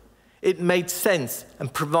importantly, it made sense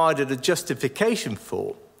and provided a justification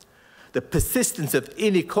for the persistence of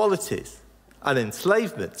inequalities and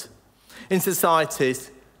enslavement in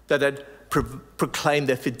societies that had proclaimed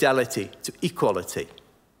their fidelity to equality.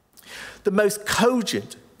 The most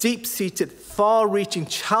cogent, deep-seated, far-reaching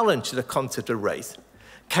challenge to the concept of race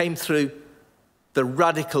came through the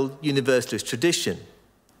radical universalist tradition.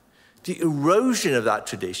 The erosion of that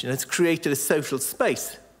tradition has created a social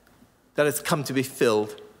space that has come to be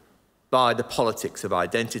filled by the politics of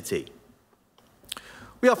identity.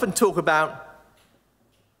 We often talk about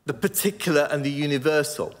the particular and the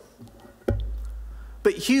universal,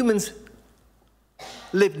 but humans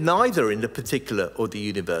live neither in the particular or the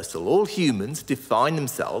universal. All humans define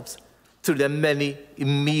themselves through their many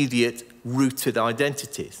immediate rooted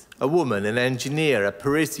identities: a woman, an engineer, a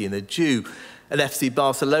Parisian, a Jew, an FC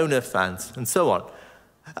Barcelona fan, and so on,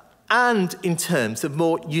 and in terms of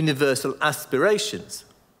more universal aspirations.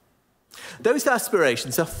 Those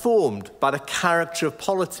aspirations are formed by the character of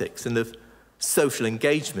politics and of social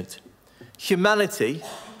engagement. Humanity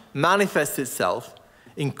manifests itself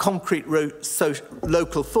in concrete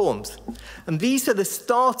local forms, and these are the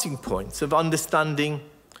starting points of understanding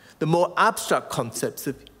the more abstract concepts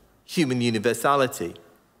of human universality.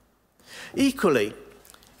 Equally,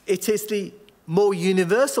 it is the more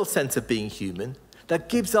universal sense of being human that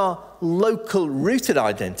gives our local rooted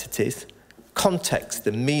identities context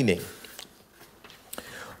and meaning.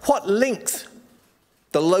 What links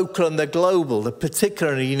the local and the global, the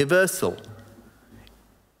particular and the universal,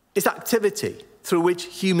 is activity through which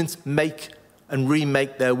humans make and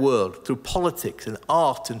remake their world, through politics and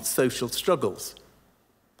art and social struggles.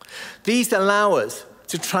 These allow us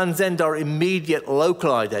to transcend our immediate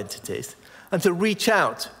local identities and to reach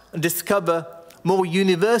out and discover more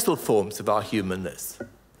universal forms of our humanness,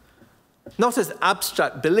 not as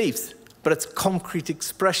abstract beliefs, but as concrete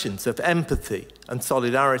expressions of empathy and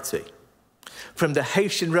solidarity. From the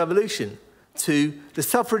Haitian Revolution to the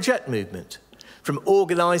suffragette movement, from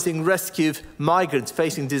organizing rescue of migrants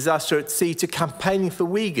facing disaster at sea to campaigning for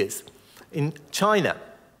Uyghurs in China.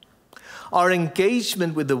 Our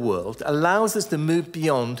engagement with the world allows us to move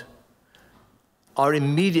beyond our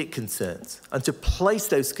immediate concerns and to place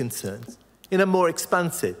those concerns in a more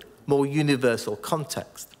expansive, more universal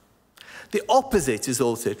context. The opposite is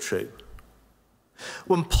also true.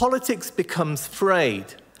 When politics becomes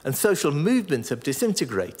frayed and social movements have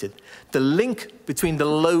disintegrated, the link between the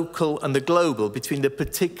local and the global, between the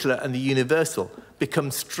particular and the universal,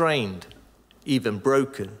 becomes strained, even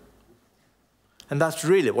broken. And that's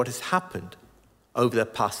really what has happened over the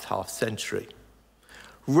past half-century.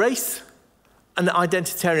 Race and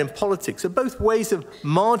identitarian politics are both ways of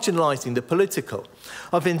marginalizing the political,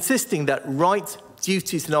 of insisting that right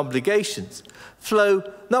duties and obligations flow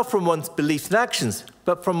not from one's beliefs and actions,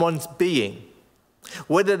 but from one's being.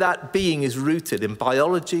 Whether that being is rooted in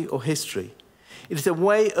biology or history, it is a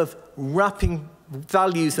way of wrapping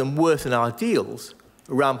values and worth and ideals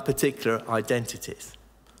around particular identities.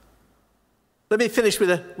 Let me finish with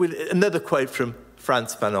another quote from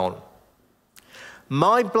Frantz Fanon.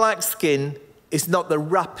 "My black skin is not the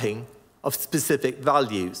wrapping of specific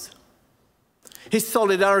values. His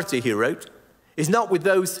solidarity," he wrote, "is not with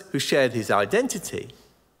those who shared his identity,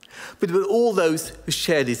 but with all those who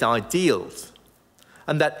shared his ideals,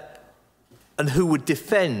 and who would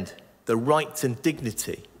defend the rights and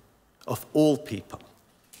dignity of all people."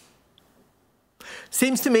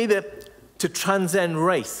 Seems to me that to transcend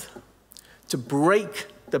race, to break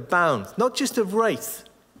the bounds, not just of race,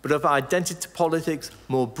 but of identity politics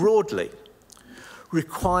more broadly,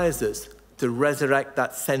 requires us to resurrect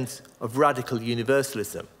that sense of radical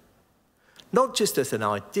universalism, not just as an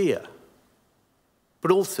idea,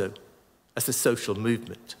 but also as a social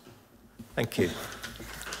movement. Thank you.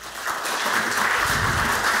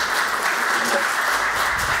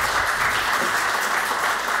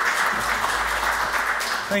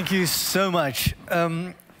 Thank you so much.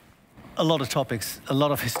 A lot of topics, a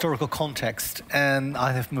lot of historical context, and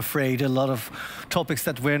I'm afraid a lot of topics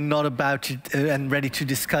that we're not about to and ready to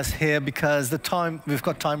discuss here because we've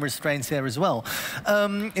got time restraints here as well.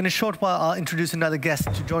 In a short while, I'll introduce another guest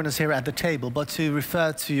to join us here at the table, but to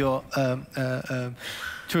refer to your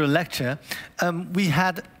lecture, we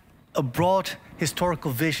had a broad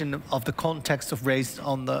historical vision of the context of race,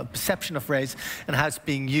 on the perception of race, and how it's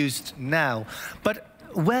being used now. But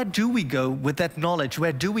where do we go with that knowledge?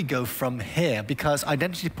 Where do we go from here? Because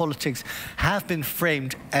identity politics have been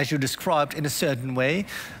framed, as you described, in a certain way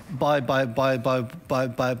by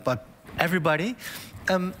everybody.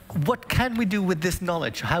 What can we do with this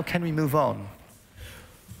knowledge? How can we move on?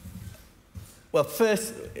 Well,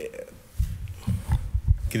 first,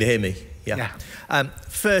 can you hear me? Yeah.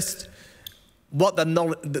 First,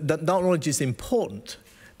 the knowledge is important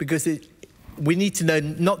because we need to know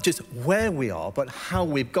not just where we are, but how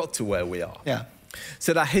we've got to where we are. Yeah.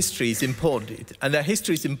 So that history is important. And that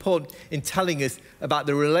history is important in telling us about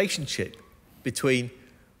the relationship between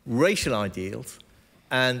racial ideals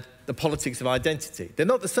and the politics of identity. They're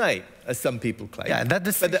not the same, as some people claim. Yeah, that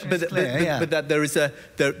distinction is clear, but that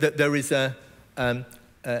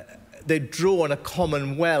they draw on a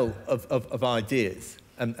common well of ideas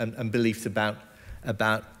and beliefs about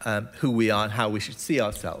who we are and how we should see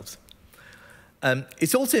ourselves.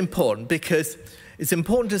 It's also important because it's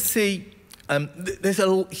important to see there's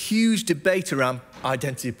a huge debate around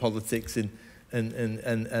identity politics and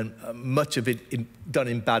much of it done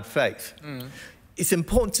in bad faith. It's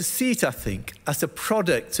important to see it, I think, as a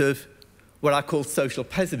product of what I call social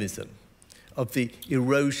pessimism, of the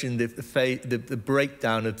erosion, the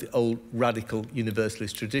breakdown of the old radical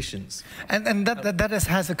universalist traditions. And that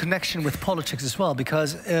has a connection with politics as well,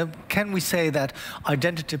 because can we say that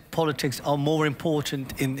identity politics are more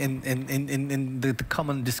important in the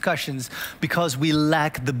common discussions because we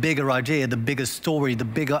lack the bigger idea, the bigger story, the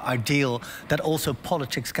bigger ideal that also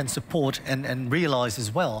politics can support and realize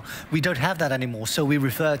as well? We don't have that anymore, so we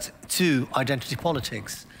revert to identity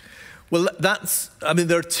politics. Well, I mean,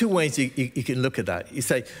 there are two ways you can look at that. You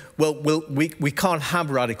say, well, we can't have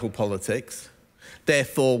radical politics,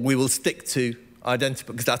 therefore we will stick to identity,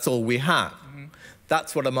 because that's all we have.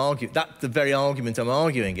 That's what I'm arguing. That's the very argument I'm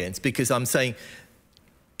arguing against, because I'm saying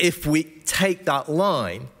if we take that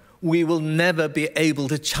line, we will never be able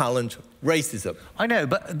to challenge racism. I know,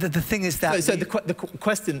 but the thing is that... So the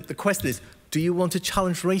question is, do you want to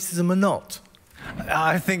challenge racism or not?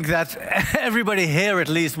 I think that everybody here at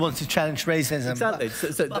least wants to challenge racism. Exactly.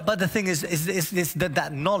 But the thing is that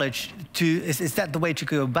knowledge, is that the way to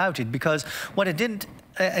go about it? Because what I didn't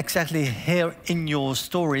exactly hear in your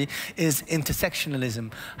story is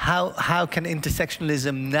intersectionalism. How can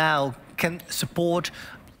intersectionalism now can support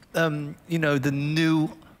you know, the new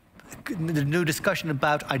discussion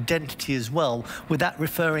about identity as well, without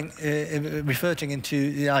reverting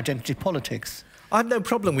into the identity politics? I have no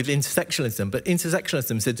problem with intersectionalism, but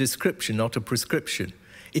intersectionalism is a description, not a prescription.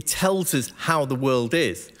 It tells us how the world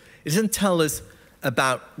is. It doesn't tell us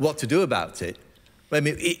about what to do about it. I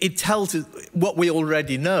mean, it tells us what we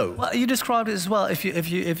already know. Well, you described it as well. If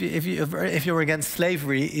you're against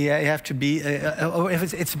slavery, you have to be, or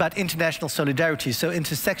if it's about international solidarity. So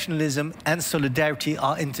intersectionalism and solidarity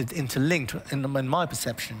are interlinked in my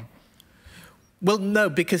perception. Well, no,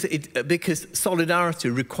 because solidarity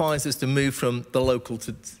requires us to move from the local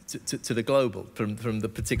to the global, from the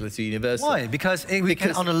particular to universal. Why? Because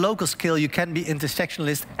on a local scale, you can be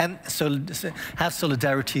intersectionalist and have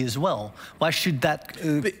solidarity as well. Why should that?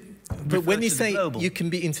 But when you say you can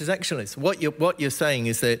be intersectionalist, what you're saying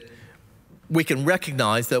is that we can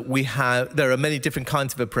recognise that there are many different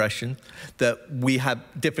kinds of oppression, that we have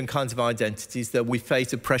different kinds of identities, that we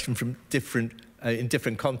face oppression from in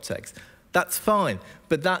different contexts. That's fine,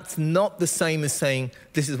 but that's not the same as saying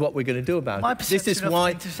this is what we're going to do about it. This is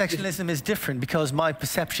why intersectionalism is different, because my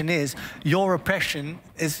perception is your oppression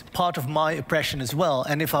is part of my oppression as well.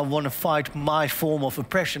 And if I want to fight my form of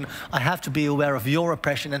oppression, I have to be aware of your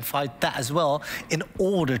oppression and fight that as well in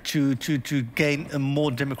order to gain a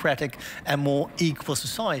more democratic and more equal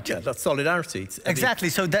society. Yeah, that's solidarity. Exactly.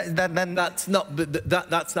 So then that's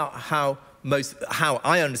not how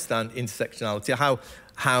I understand intersectionality.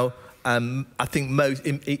 How I think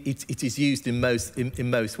it is used in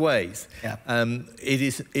most ways. Yeah.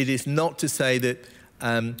 It is not to say that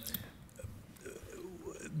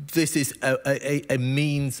this is a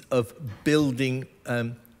means of building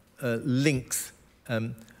links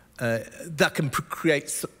that can create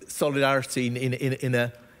solidarity in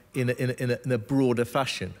a broader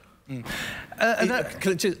fashion.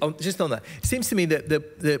 Just on that, it seems to me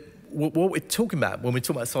that what we're talking about when we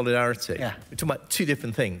talk about solidarity, we're talking about two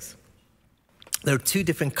different things. There are two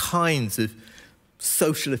different kinds of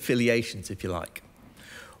social affiliations, if you like.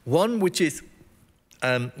 One which is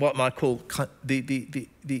what I might call the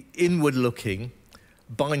inward-looking,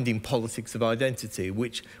 binding politics of identity,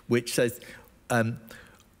 which says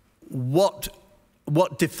what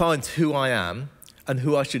defines who I am and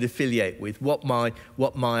who I should affiliate with, what my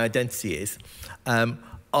identity is, are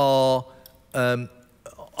kind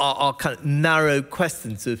of narrow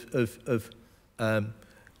questions of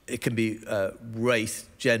it can be race,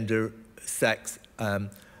 gender, sex,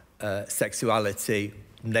 sexuality,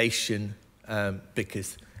 nation,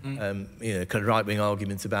 because kind of right-wing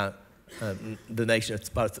arguments about the nation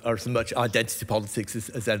are as much identity politics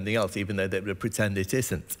as anything else, even though they pretend it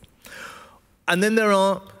isn't. And then there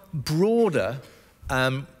are broader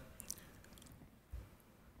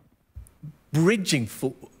bridging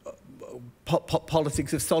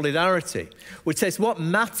politics of solidarity, which says what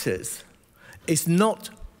matters is not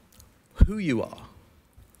who you are,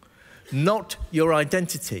 not your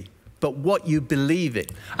identity, but what you believe in.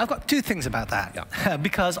 I've got two things about that,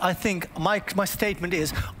 because I think my statement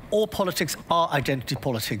is all politics are identity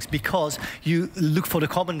politics, because you look for the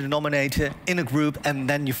common denominator in a group and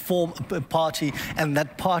then you form a party, and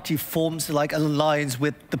that party forms like an alliance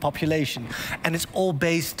with the population. And it's all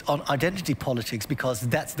based on identity politics, because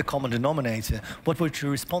that's the common denominator. What would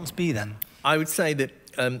your response be then? I would say that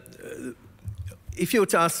if you were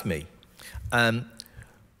to ask me,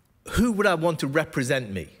 who would I want to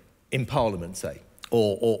represent me in Parliament, say,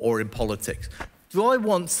 or in politics? Do I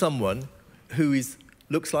want someone who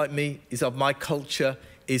looks like me, is of my culture,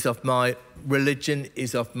 is of my religion,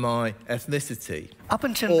 is of my ethnicity? Up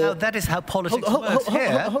until now, that is how politics works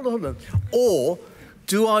here. Hold on. Or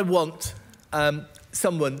do I want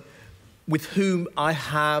someone with whom I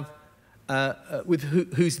have,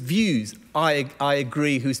 whose views I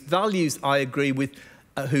agree, whose values I agree with,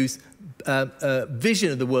 whose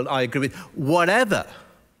vision of the world I agree with, whatever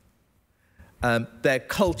their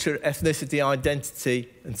culture, ethnicity, identity,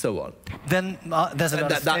 and so on. Then there's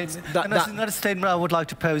another statement I would like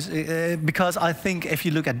to pose, because I think if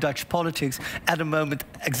you look at Dutch politics, at the moment,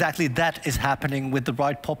 exactly that is happening with the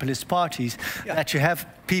right populist parties, that you have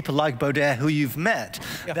people like Baudet, who you've met,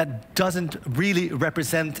 that doesn't really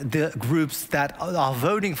represent the groups that are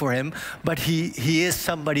voting for him, but he is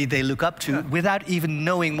somebody they look up to without even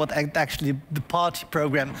knowing what actually the party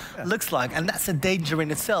program looks like. And that's a danger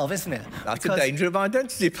in itself, isn't it? That's the danger of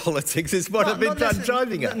identity politics, is what I've been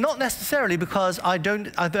driving at. Not necessarily, because I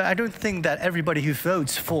don't think that everybody who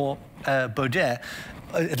votes for Baudet,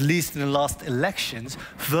 at least in the last elections,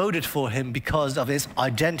 voted for him because of his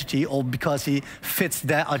identity or because he fits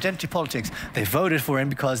their identity politics. They voted for him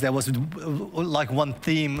because there was like one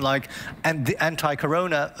theme, like the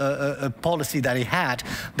anti-corona policy that he had.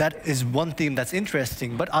 That is one theme that's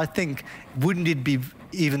interesting. But I think, wouldn't it be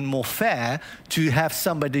even more fair to have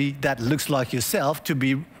somebody that looks like yourself to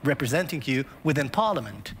be representing you within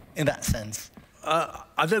Parliament in that sense?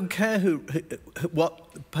 I don't care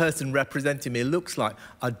what person representing me looks like.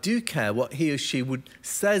 I do care what he or she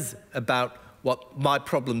says about what my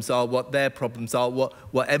problems are, what their problems are, what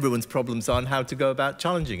everyone's problems are, and how to go about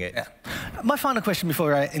challenging it. Yeah. My final question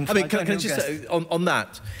before I... can I just say, on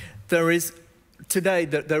that, there is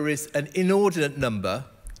an inordinate number,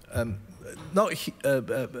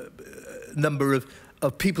 number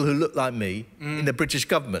of people who look like me in the British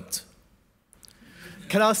government.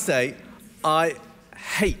 Can I say, I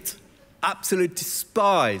hate, absolutely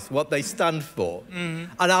despise what they stand for. And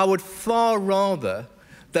I would far rather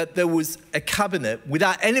that there was a cabinet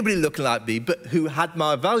without anybody looking like me, but who had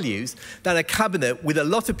my values, than a cabinet with a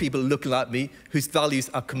lot of people looking like me whose values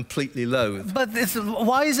are completely loathed. But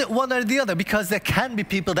why is it one or the other? Because there can be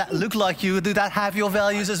people that look like you that have your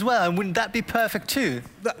values as well, and wouldn't that be perfect too?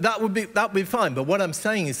 That would be fine. But what I'm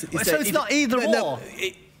saying is so it's not either or. No,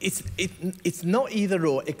 it's not either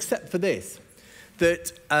or, except for this,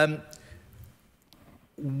 that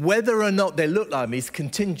whether or not they look like me is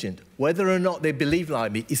contingent. Whether or not they believe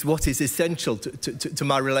like me is what is essential to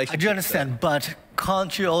my relationship. I do understand, but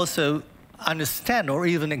can't you also understand or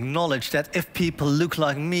even acknowledge that if people look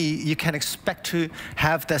like me, you can expect to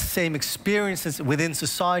have the same experiences within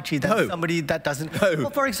society than somebody that doesn't? No. Well,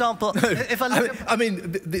 for example, if I look I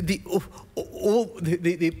mean, all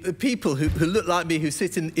the people who look like me who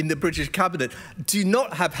sit in the British cabinet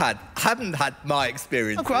haven't had my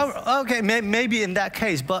experience. Okay, maybe in that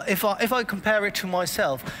case, but if I compare it to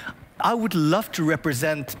myself, I would love to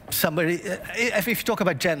represent somebody, if you talk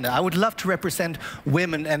about gender, I would love to represent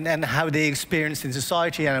women and how they experience in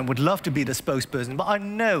society, and I would love to be the spokesperson. But I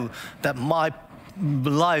know that my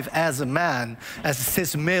life as a man, as a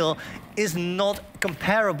cis male, is not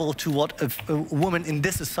comparable to what a woman in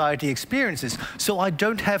this society experiences. So I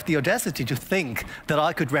don't have the audacity to think that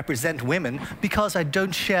I could represent women because I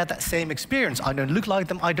don't share that same experience. I don't look like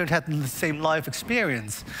them, I don't have the same life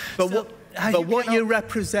experience. But what you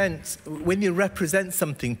represent, when you represent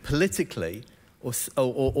something politically, or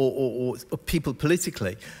people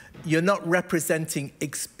politically, you're not representing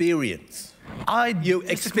experience.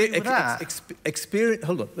 Disagree with that. Experience.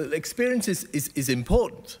 Hold on. Experience is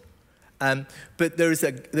important, but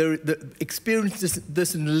the experience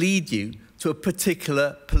doesn't lead you to a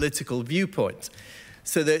particular political viewpoint.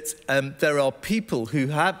 So that there are people who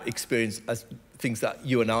have experience as things that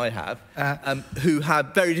you and I have, who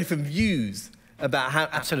have very different views about how...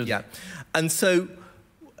 Absolutely. Yeah. And so,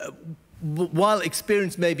 while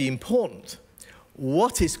experience may be important,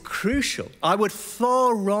 what is crucial, I would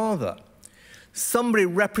far rather somebody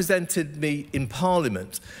represented me in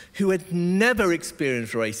Parliament who had never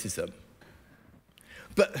experienced racism,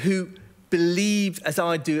 but who believed, as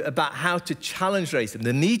I do, about how to challenge racism,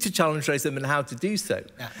 the need to challenge racism and how to do so,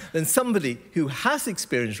 than somebody who has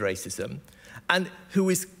experienced racism and who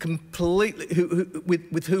is completely,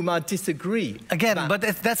 with whom I disagree. Again, but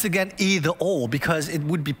that's again either or, because it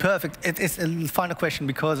would be perfect. It's a final question,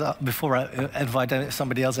 because before I invite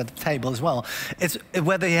somebody else at the table as well, it's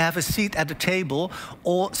whether you have a seat at the table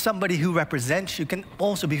or somebody who represents you can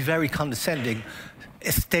also be very condescending,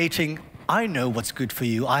 stating, I know what's good for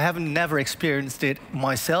you. I haven't never experienced it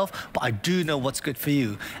myself, but I do know what's good for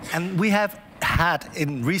you. And we have had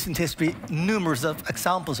in recent history numerous of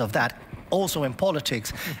examples of that, also in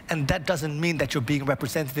politics, and that doesn't mean that you're being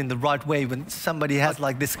represented in the right way when somebody has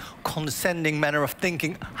like this condescending manner of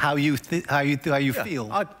thinking how you feel.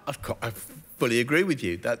 I fully agree with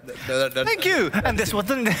you. Thank you. And this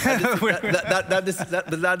wasn't.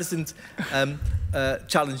 that doesn't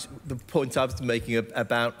challenge the point I was making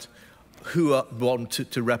about who want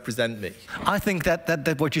to represent me. I think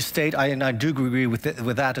that what you state, and I do agree with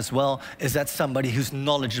that as well, is that somebody who's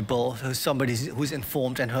knowledgeable, somebody who's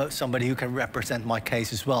informed, and somebody who can represent my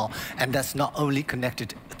case as well. And that's not only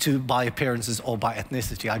connected to by appearances or by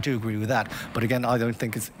ethnicity. I do agree with that. But again, I don't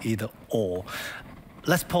think it's either or.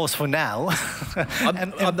 Let's pause for now.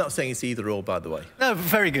 I'm not saying it's either or, by the way. No,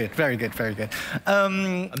 very good, very good, very good.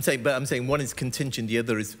 I'm saying one is contingent, the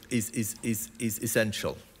other is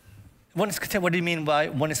essential. What do you mean by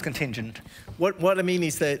one is contingent? What I mean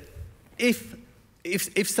is that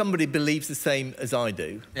if somebody believes the same as I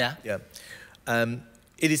do, it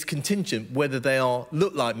is contingent whether they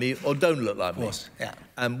look like me or don't look like me. Of course, yeah.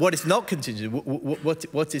 What is not contingent,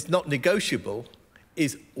 what is not negotiable,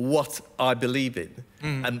 is what I believe in,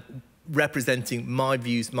 and representing my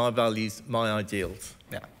views, my values, my ideals.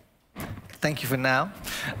 Yeah. Thank you for now.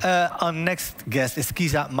 Our next guest is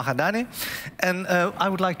Kiza Magendane, and I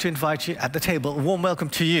would like to invite you at the table. A warm welcome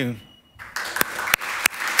to you.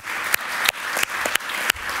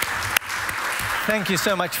 Thank you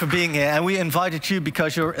so much for being here. And we invited you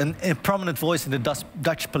because you're a prominent voice in the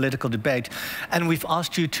Dutch political debate. And we've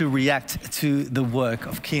asked you to react to the work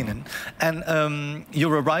of Kenan. And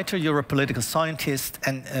you're a writer, you're a political scientist,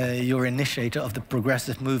 and you're an initiator of the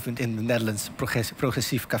progressive movement in the Netherlands,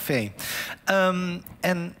 Progressief Café.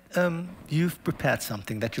 You've prepared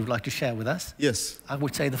something that you'd like to share with us? Yes. I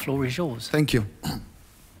would say the floor is yours. Thank you.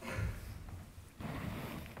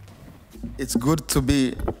 It's good to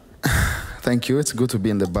be, thank you, it's good to be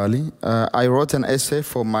in the Balie. I wrote an essay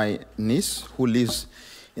for my niece who lives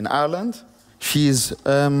in Ireland. She's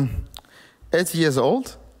 8 years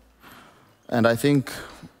old, and I think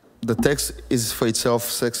the text is for itself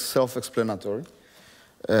self-explanatory.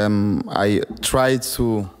 I tried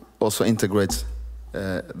to also integrate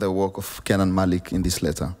the work of Kenan Malik in this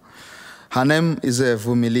letter. Her name is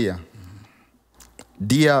Vumilia.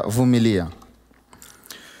 Dear Vumilia,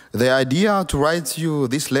 the idea to write you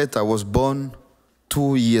this letter was born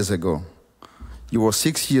 2 years ago. You were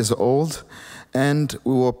 6 years old, and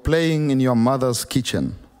we were playing in your mother's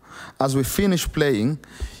kitchen. As we finished playing,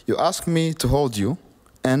 you asked me to hold you,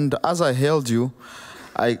 and as I held you,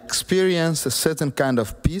 I experienced a certain kind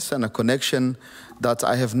of peace and a connection that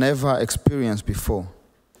I have never experienced before.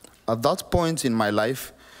 At that point in my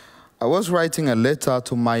life, I was writing a letter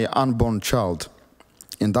to my unborn child.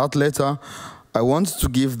 In that letter, I wanted to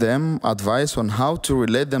give them advice on how to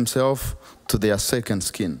relate themselves to their second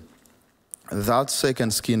skin. That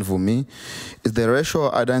second skin, for me, is the racial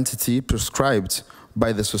identity prescribed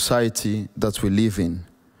by the society that we live in.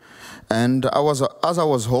 And as I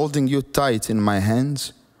was holding you tight in my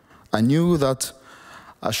hands, I knew that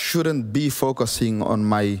I shouldn't be focusing on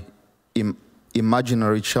my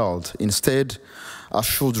imaginary child. Instead, I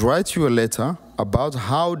should write you a letter about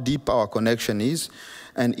how deep our connection is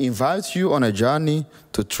and invite you on a journey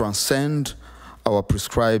to transcend our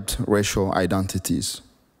prescribed racial identities.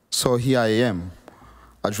 So here I am,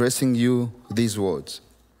 addressing you these words.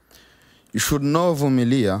 You should know,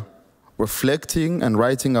 Vumilia, reflecting and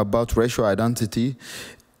writing about racial identity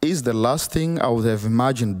is the last thing I would have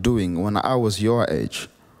imagined doing when I was your age.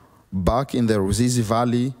 Back in the Ruzizi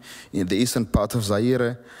Valley, in the eastern part of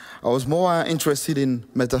Zaire, I was more interested in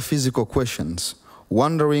metaphysical questions,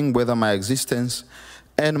 wondering whether my existence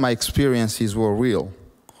and my experiences were real.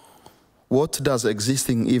 What does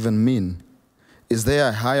existing even mean? Is there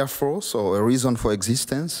a higher force or a reason for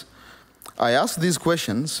existence? I asked these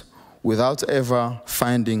questions without ever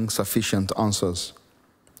finding sufficient answers.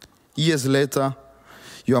 Years later,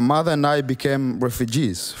 your mother and I became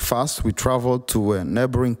refugees. First, we traveled to a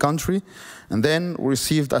neighboring country, and then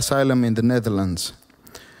received asylum in the Netherlands.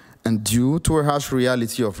 And due to a harsh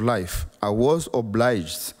reality of life, I was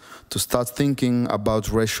obliged to start thinking about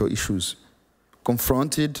racial issues.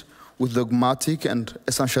 Confronted with dogmatic and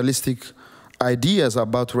essentialistic ideas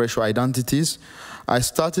about racial identities, I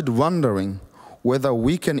started wondering whether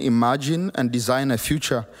we can imagine and design a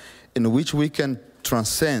future in which we can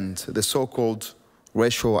transcend the so-called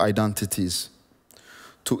racial identities.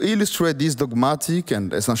 To illustrate these dogmatic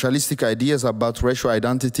and essentialistic ideas about racial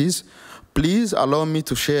identities, please allow me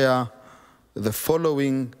to share the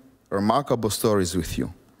following remarkable stories with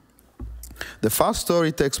you. The first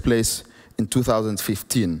story takes place in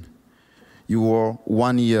 2015. You were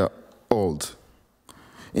 1 year old.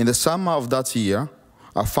 In the summer of that year,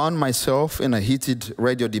 I found myself in a heated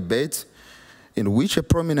radio debate in which a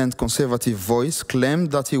prominent conservative voice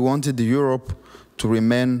claimed that he wanted Europe to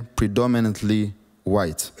remain predominantly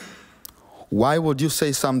white. Why would you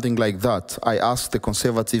say something like that? I asked the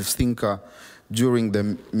conservative thinker during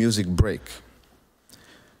the music break.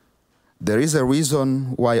 There is a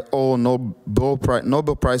reason why all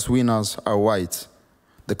Nobel Prize winners are white,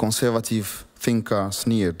 the conservative thinker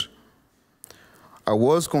sneered. I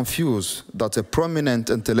was confused that a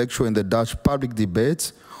prominent intellectual in the Dutch public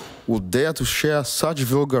debate would dare to share such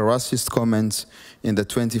vulgar racist comments in the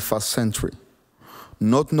 21st century.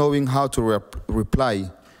 Not knowing how to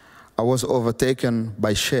reply, I was overtaken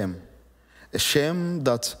by shame, a shame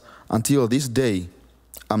that until this day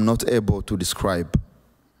I'm not able to describe.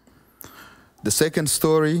 The second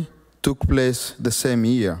story took place the same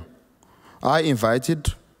year. I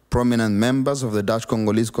invited prominent members of the Dutch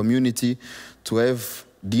Congolese community to have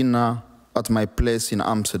dinner at my place in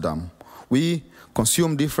Amsterdam. We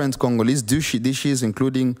consumed different Congolese dishes,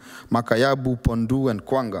 including makayabu, pondu, and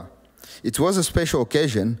kwanga. It was a special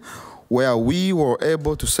occasion where we were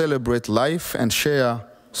able to celebrate life and share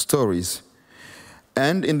stories.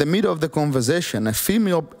 And in the middle of the conversation, a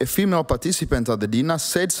female participant at the dinner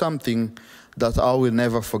said something that I will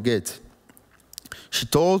never forget. She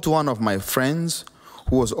told one of my friends,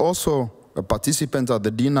 who was also a participant at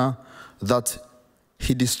the dinner, that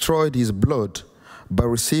he destroyed his blood by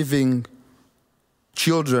receiving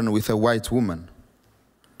children with a white woman.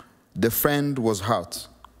 The friend was hurt.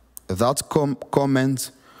 That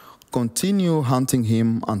comment continued haunting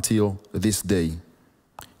him until this day.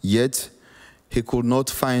 Yet, he could not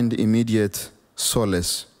find immediate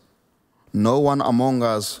solace. No one among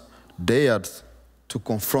us dared to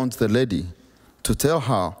confront the lady, to tell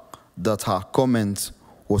her that her comment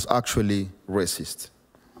was actually racist.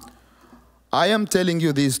 I am telling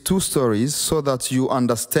you these two stories so that you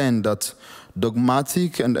understand that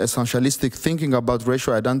dogmatic and essentialistic thinking about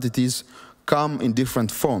racial identities come in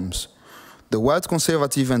different forms. The white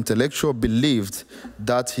conservative intellectual believed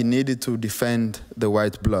that he needed to defend the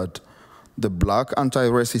white blood. The black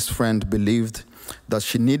anti-racist friend believed that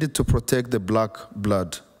she needed to protect the black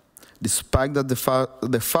blood. Despite that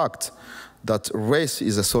the fact that race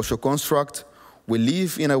is a social construct, we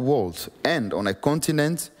live in a world and on a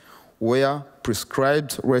continent where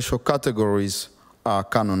prescribed racial categories are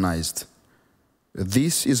canonized.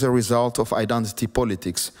 This is a result of identity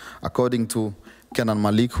politics, according to Kenan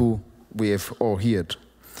Malik, who we have all heard.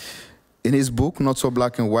 In his book, Not So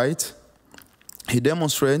Black and White, he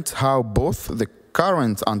demonstrates how both the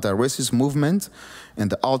current anti-racist movement and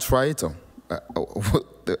the alt-right,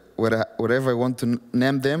 whatever I want to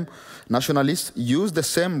name them, nationalists, use the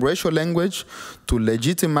same racial language to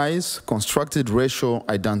legitimize constructed racial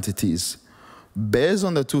identities. Based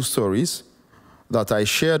on the two stories that I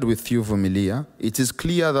shared with you, Vumilia, it is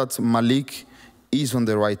clear that Malik is on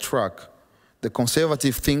the right track. The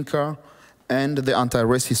conservative thinker and the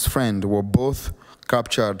anti-racist friend were both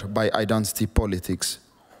captured by identity politics.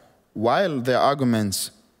 While their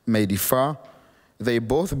arguments may differ, they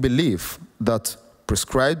both believe that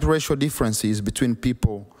prescribed racial differences between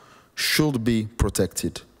people should be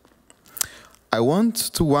protected. I want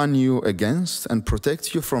to warn you against and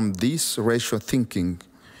protect you from this racial thinking.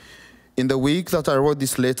 In the week that I wrote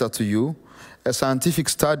this letter to you, a scientific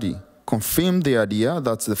study confirmed the idea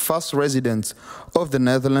that the first residents of the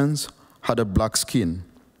Netherlands had a black skin.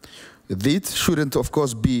 This shouldn't, of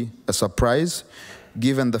course, be a surprise,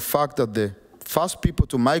 given the fact that the first people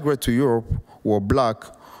to migrate to Europe were black,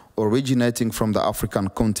 originating from the African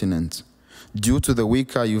continent. Due to the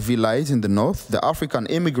weaker UV light in the north, the African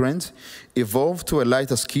immigrants evolved to a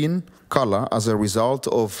lighter skin color as a result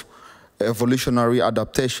of evolutionary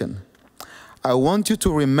adaptation. I want you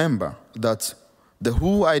to remember that the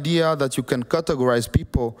whole idea that you can categorize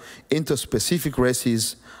people into specific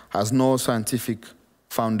races has no scientific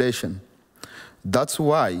foundation. That's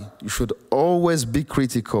why you should always be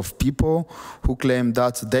critical of people who claim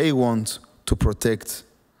that they want to protect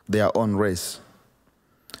their own race.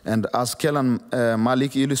 And as Kenan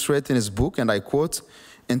Malik illustrates in his book, and I quote,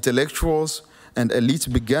 intellectuals and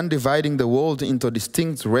elites began dividing the world into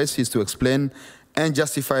distinct races to explain and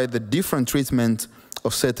justify the different treatment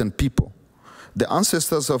of certain people. The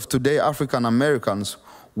ancestors of today African Americans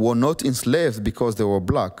were not enslaved because they were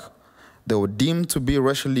black. They were deemed to be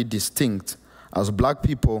racially distinct as black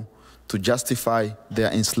people to justify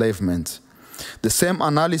their enslavement. The same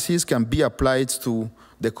analysis can be applied to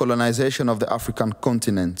the colonization of the African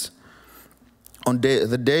continent. On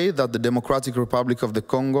the day that the Democratic Republic of the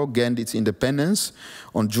Congo gained its independence,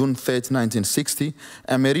 on June 3, 1960,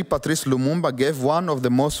 Emery Patrice Lumumba gave one of the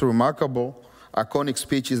most remarkable, iconic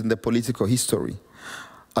speeches in the political history.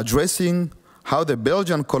 Addressing how the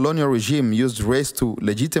Belgian colonial regime used race to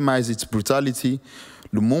legitimize its brutality,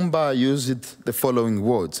 Lumumba used the following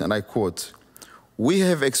words, and I quote, "We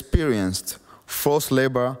have experienced forced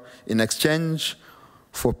labor in exchange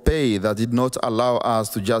for pay that did not allow us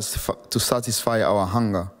to satisfy our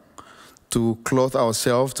hunger, to clothe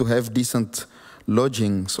ourselves, to have decent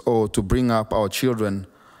lodgings, or to bring up our children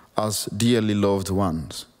as dearly loved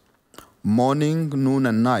ones. Morning, noon,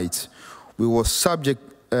 and night, we were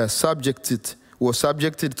subjected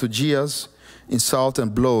to jeers, insult,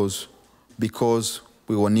 and blows because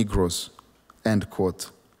we were Negroes," end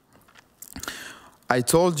quote. I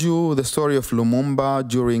told you the story of Lumumba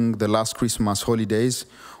during the last Christmas holidays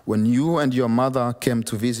when you and your mother came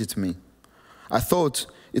to visit me. I thought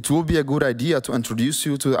it would be a good idea to introduce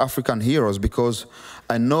you to the African heroes because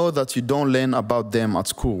I know that you don't learn about them at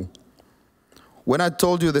school. When I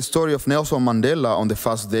told you the story of Nelson Mandela on the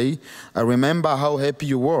first day, I remember how happy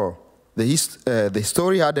you were. The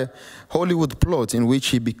story had a Hollywood plot in which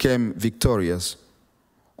he became victorious.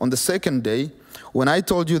 On the second day, when I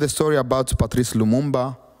told you the story about Patrice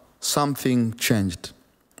Lumumba, something changed.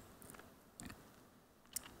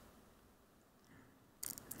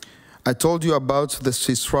 I told you about the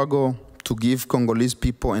struggle to give Congolese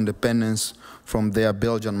people independence from their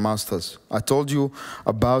Belgian masters. I told you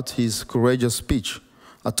about his courageous speech.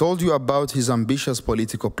 I told you about his ambitious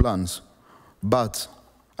political plans. But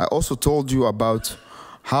I also told you about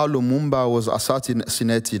how Lumumba was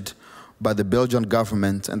assassinated by the Belgian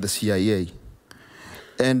government and the CIA.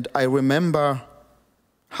 And I remember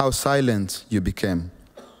how silent you became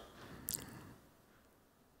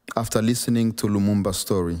after listening to Lumumba's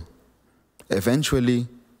story. Eventually,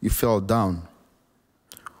 you fell down.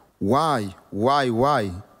 Why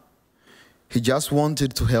He just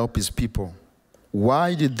wanted to help his people.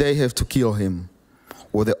 Why did they have to kill him?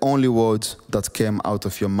 Were the only words that came out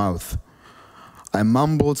of your mouth. I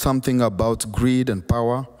mumbled something about greed and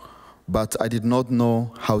power, but I did not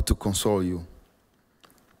know how to console you.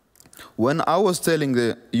 When I was telling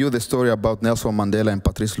you the story about Nelson Mandela and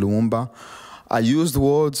Patrice Lumumba, I used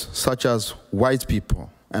words such as white people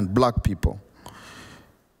and black people.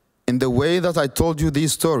 In the way that I told you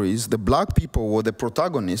these stories, the black people were the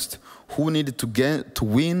protagonists who needed to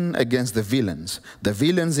win against the villains. The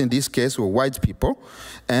villains in this case were white people,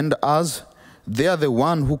 and as they are the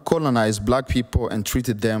one who colonized black people and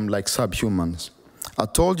treated them like subhumans. I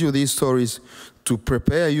told you these stories to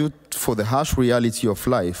prepare you for the harsh reality of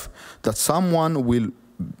life, that someone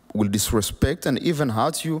will disrespect and even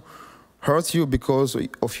hurt you because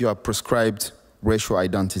of your prescribed racial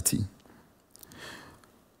identity.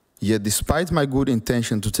 Yet despite my good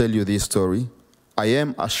intention to tell you this story, I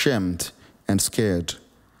am ashamed and scared.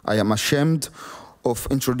 I am ashamed of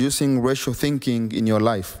introducing racial thinking in your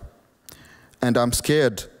life. And I'm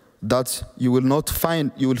scared that you will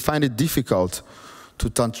find it difficult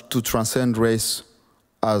to transcend race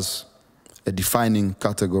as a defining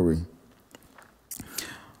category.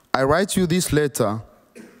 I write you this letter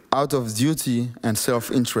out of duty and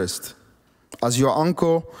self-interest. As your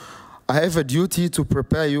uncle, I have a duty to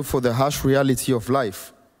prepare you for the harsh reality of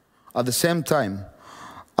life. At the same time,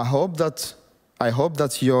 I hope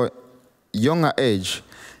that your younger age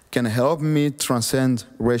can help me transcend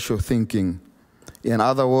racial thinking. In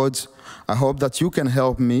other words, I hope that you can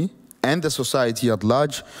help me and the society at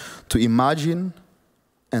large to imagine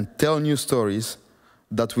and tell new stories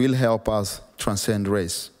that will help us transcend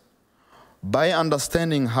race. By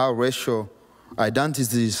understanding how racial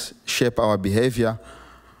identities shape our behavior,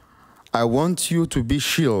 I want you to be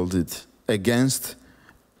shielded against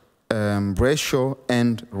racial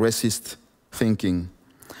and racist thinking.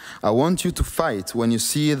 I want you to fight when you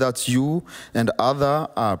see that you and others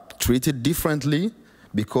are treated differently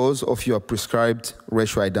because of your prescribed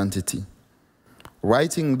racial identity.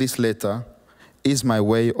 Writing this letter is my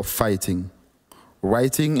way of fighting.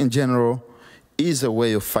 Writing in general is a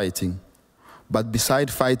way of fighting. But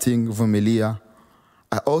beside fighting Vumilia,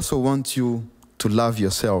 I also want you to love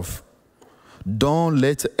yourself. Don't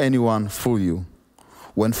let anyone fool you.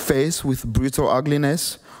 When faced with brutal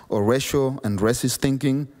ugliness or racial and racist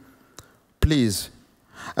thinking, please,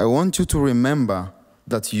 I want you to remember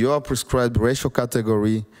that your prescribed racial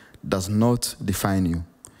category does not define you.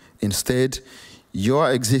 Instead,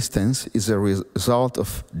 your existence is a result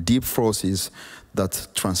of deep forces that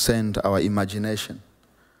transcend our imagination.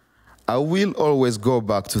 I will always go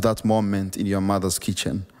back to that moment in your mother's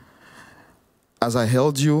kitchen. As I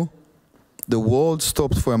held you, the world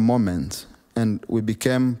stopped for a moment and we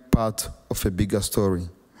became part of a bigger story.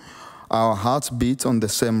 Our hearts beat on the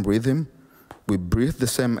same rhythm, we breathed the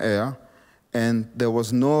same air, and there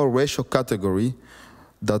was no racial category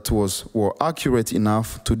that were accurate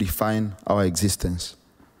enough to define our existence.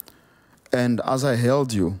 And as I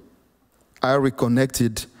held you, I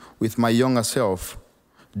reconnected with my younger self,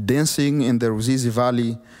 dancing in the Ruzizi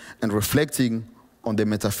Valley and reflecting on the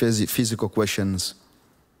metaphysical questions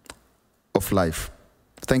of life.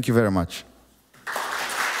 Thank you very much.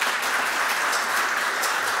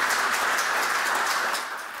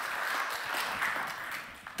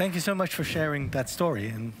 Thank you so much for sharing that story.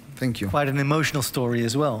 And thank you. Quite an emotional story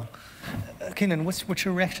as well. Kenan, what's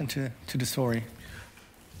your reaction to the story?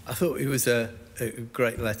 I thought it was a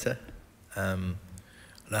great letter. And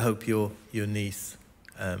I hope your niece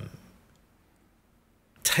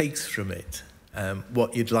takes from it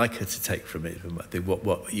what you'd like her to take from it,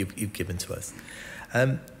 what you've given to us.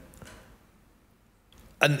 And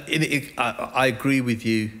I agree with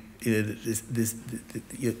you,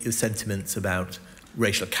 your sentiments about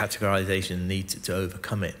racial categorization and need to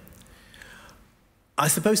overcome it. I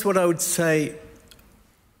suppose what I would say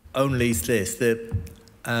only is this, that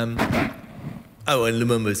oh, and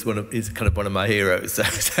Lumumba is kind of one of my heroes. So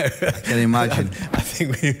I can imagine. I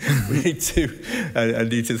think we need to. I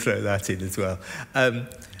need to throw that in as well.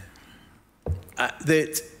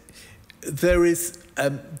 That there is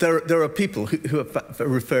there are people who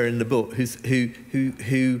refer in the book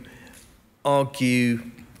who argue.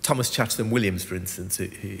 Thomas Chatterton Williams, for instance,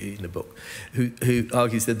 in the book, who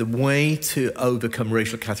argues that the way to overcome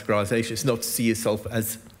racial categorization is not to see yourself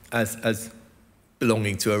as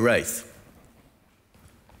belonging to a race.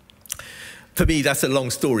 For me, that's a long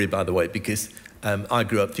story, by the way, because I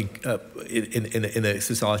grew up in a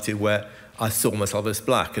society where I saw myself as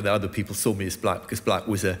black, and other people saw me as black because black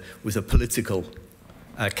was a political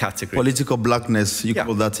category. Political blackness, you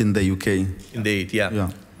call that in the UK. Indeed, yeah.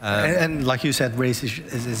 And like you said, race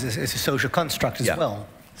is a social construct as well.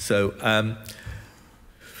 So,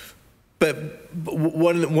 but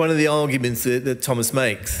one of the arguments that Thomas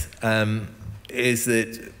makes is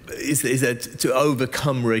that to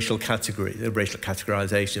overcome racial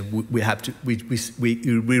categorization,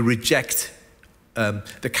 we reject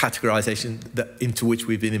the categorization into which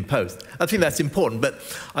we've been imposed. I think that's important, but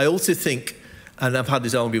I also think, and I've had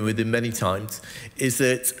this argument with him many times, is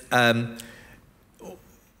that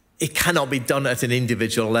it cannot be done at an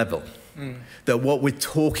individual level. That what we're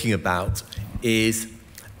talking about is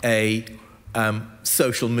a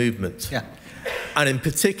social movement. Yeah. And in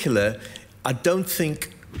particular, I don't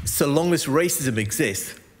think, so long as racism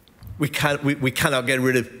exists, we cannot get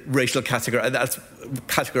rid of racial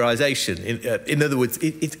categorization. In other words,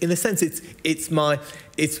 in a sense,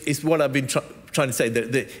 it's what I've been trying to say,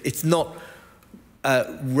 that it's not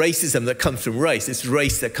racism that comes from race, it's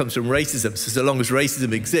race that comes from racism. So long as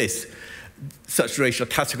racism exists, such racial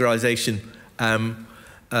categorization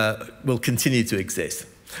will continue to exist.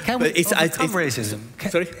 Can we overcome racism?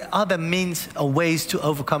 Sorry? Are there means or ways to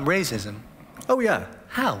overcome racism? Oh, yeah.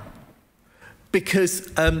 How? Because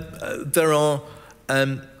there are...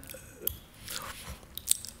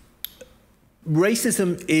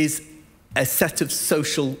 racism is a set of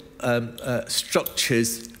social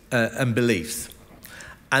structures and beliefs.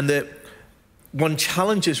 And that one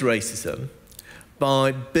challenges racism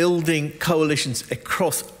by building coalitions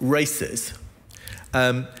across races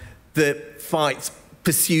that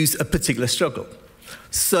pursues a particular struggle.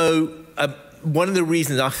 So one of the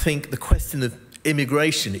reasons I think the question of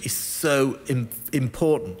immigration is so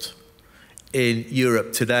important in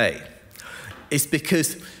Europe today is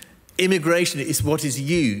because immigration is what is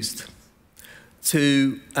used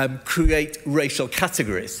to create racial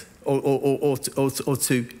categories or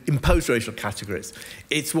to impose racial categories.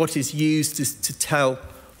 It's what is used to tell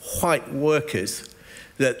white workers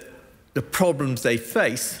that the problems they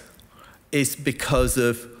face is because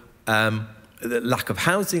of the lack of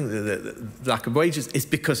housing, the lack of wages, is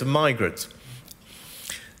because of migrants.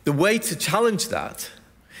 The way to challenge that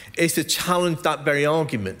is to challenge that very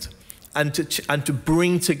argument and to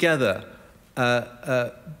bring together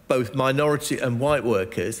both minority and white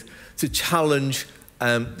workers to challenge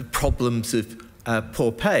the problems of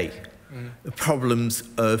poor pay, the problems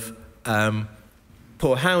of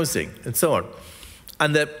poor housing, and so on.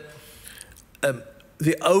 And that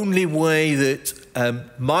the only way that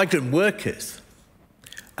migrant workers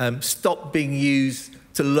stop being used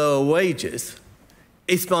to lower wages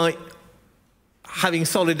is by having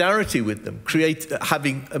solidarity with them,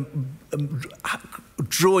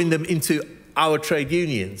 drawing them into our trade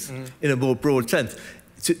unions in a more broad sense,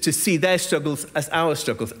 to see their struggles as our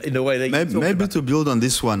struggles in a way that maybe to build on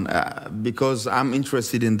this one, because I'm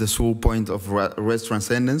interested in this whole point of race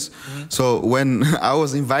transcendence. So when I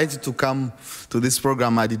was invited to come to this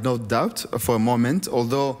program, I did not doubt for a moment,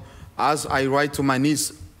 although as I write to my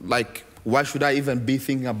niece, like, why should I even be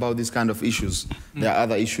thinking about these kind of issues? There are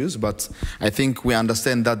other issues, but I think we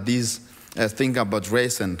understand that these things about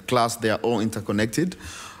race and class, they are all interconnected.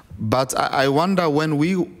 But I wonder, when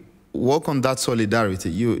we work on that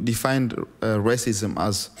solidarity, you defined racism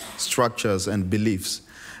as structures and beliefs.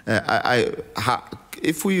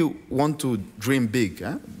 If we want to dream big,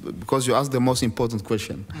 because you asked the most important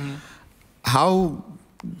question, how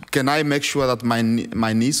can I make sure that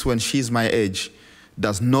my niece, when she's my age,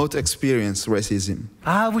 does not experience racism?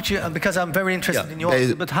 How would you, because I'm very interested in your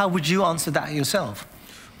answer, but how would you answer that yourself?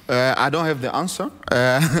 I don't have the answer.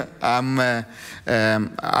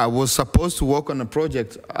 I was supposed to work on a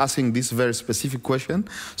project asking this very specific question,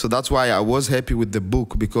 so that's why I was happy with the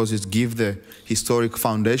book, because it gives the historic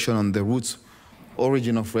foundation on the roots,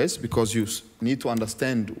 origin of race, because you need to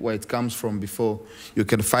understand where it comes from before you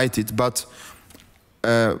can fight it. But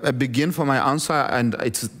I begin for my answer, and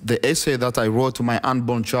it's the essay that I wrote to my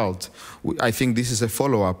unborn child. I think this is a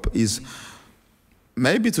follow-up, is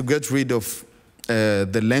maybe to get rid of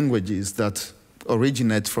the languages that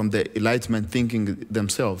originate from the Enlightenment thinking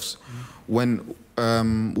themselves,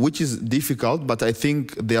 which is difficult, but I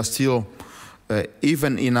think there are still,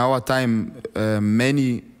 even in our time,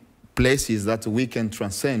 many places that we can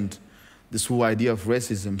transcend this whole idea of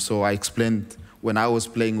racism. So I explained when I was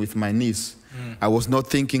playing with my niece, I was not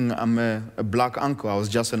thinking I'm a black uncle, I was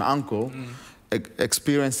just an uncle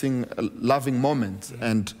experiencing a loving moment.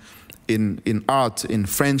 And in art, in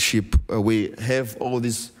friendship, we have all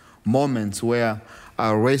these moments where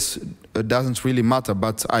our race doesn't really matter.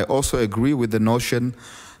 But I also agree with the notion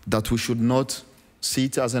that we should not see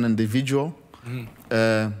it as an individual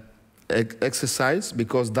exercise,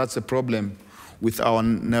 because that's a problem with our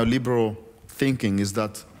neoliberal thinking, is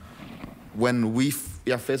that when we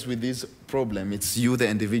are faced with this problem, it's you, the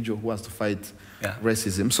individual, who has to fight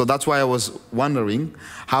racism. So that's why I was wondering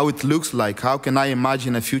how it looks like. How can I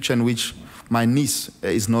imagine a future in which my niece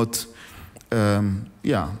is not,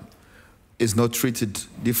 is not treated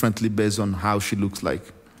differently based on how she looks like?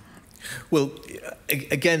 Well,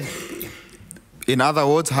 again, in other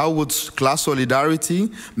words, how would class solidarity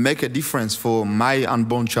make a difference for my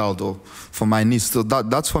unborn child or for my niece? So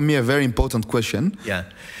that's for me a very important question. Yeah.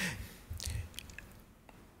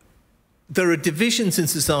 There are divisions in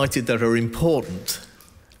society that are important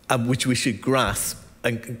and which we should grasp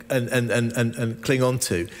and cling on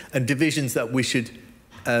to, and divisions that we should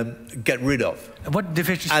get rid of. What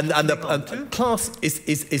divisions? And class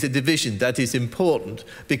is a division that is important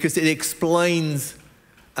because it explains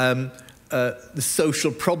the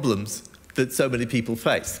social problems that so many people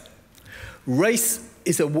face. Race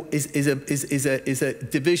is a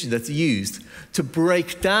division that's used to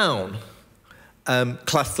break down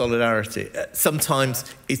class solidarity. Sometimes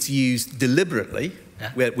it's used deliberately.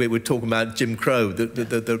 Yeah. We're talking about Jim Crow,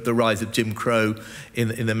 the rise of Jim Crow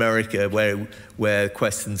in America, where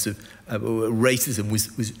questions of racism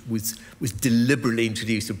was deliberately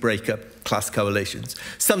introduced to break up class coalitions.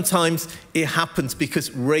 Sometimes it happens because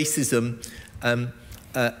racism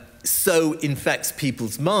so infects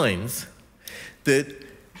people's minds that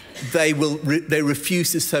they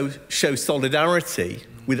refuse to show solidarity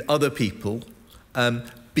with other people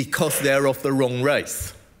because they're of the wrong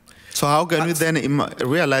race. So how can we then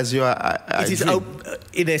realize you are?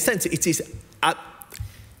 In a sense, it is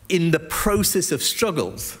in the process of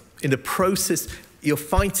struggles. In the process, you're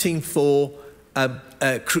fighting for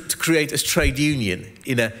to create a trade union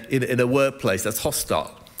in a workplace that's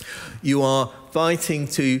hostile. You are fighting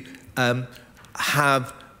to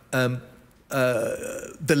have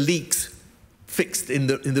the leaks fixed in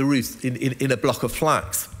the roof in a block of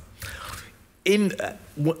flats.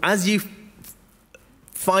 As you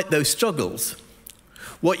fight those struggles,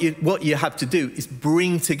 what you have to do is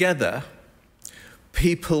bring together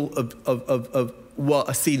people of what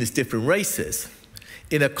are seen as different races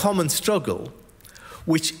in a common struggle,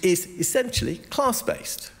 which is essentially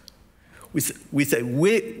class-based. We say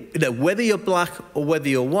whether you're black or whether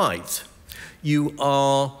you're white, we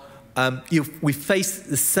face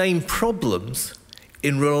the same problems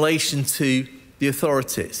in relation to the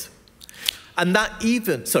authorities. And that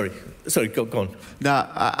even, sorry, go on. Now,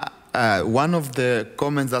 one of the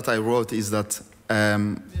comments that I wrote is that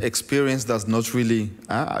experience does not really,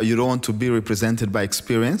 you don't want to be represented by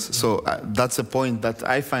experience. So that's a point that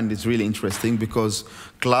I find is really interesting, because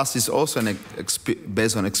class is also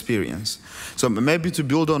based on experience. So maybe to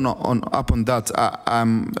build up on that,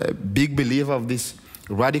 I'm a big believer of this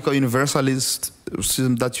radical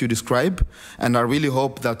universalism that you describe, and I really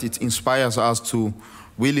hope that it inspires us to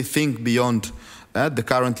really think beyond the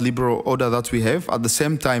current liberal order that we have. At the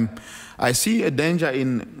same time, I see a danger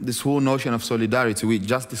in this whole notion of solidarity. We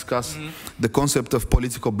just discussed the concept of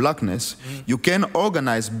political blackness. You can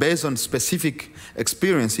organize based on specific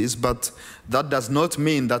experiences, but that does not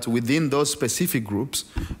mean that within those specific groups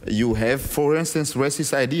you have, for instance,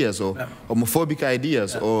 racist ideas or homophobic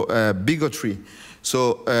ideas or bigotry.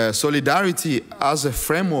 So solidarity as a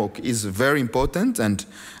framework is very important, and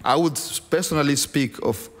I would personally speak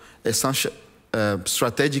of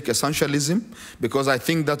strategic essentialism, because I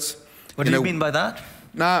think that's... What do you mean by that?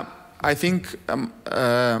 Now, I think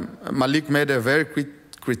Malik made a very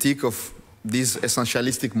critique of this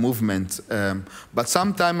essentialistic movement, but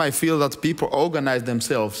sometimes I feel that people organize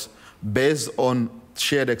themselves based on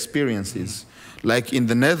shared experiences. Like in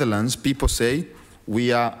the Netherlands, people say,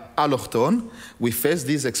 we are allochthon, we face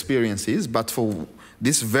these experiences, but for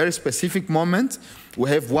this very specific moment, we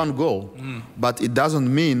have one goal. But it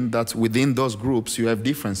doesn't mean that within those groups you have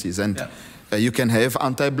differences. And you can have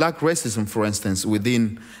anti-black racism, for instance,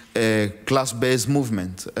 within a class-based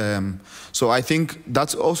movement. So I think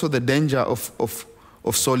that's also the danger of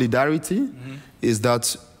solidarity, is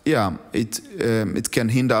that, it can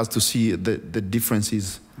hinder us to see the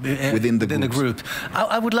differences within the group.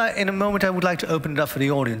 I would like, in a moment, I would like to open it up for the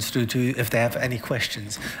audience to if they have any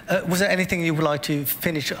questions. Was there anything you would like to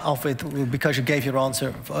finish off with, because you gave your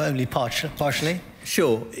answer only partially?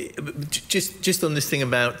 Sure. Just on this thing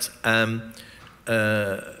about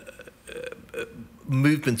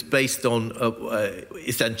movements based on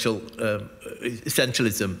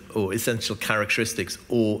essentialism or essential characteristics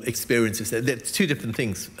or experiences. They're two different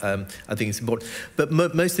things. I think it's important. But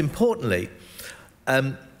most importantly,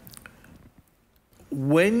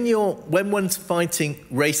 when one's fighting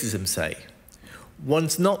racism, say,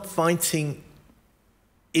 one's not fighting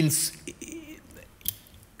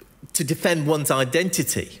to defend one's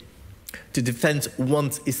identity. to defend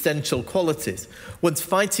one's essential qualities. One's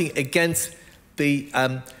fighting against the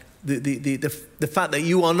fact that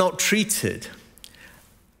you are not treated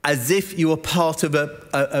as if you are part of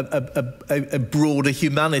a broader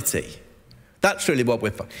humanity. That's really what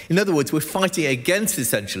we're fighting. In other words, we're fighting against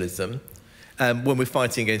essentialism when we're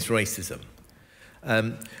fighting against racism.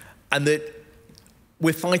 And that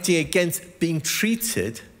we're fighting against being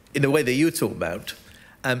treated in the way that you were talking about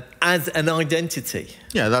as an identity.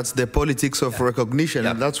 Yeah, that's the politics of recognition.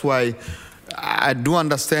 And that's why I do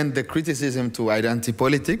understand the criticism to identity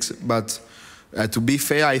politics, but to be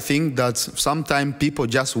fair, I think that sometimes people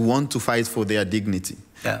just want to fight for their dignity.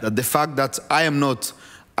 That the fact that I am not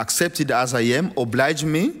accepted as I am oblige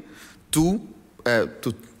me to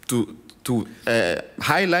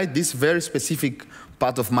highlight this very specific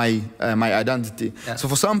part of my identity. So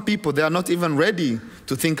for some people, they are not even ready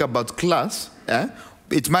to think about class.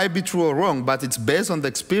 It might be true or wrong, but it's based on the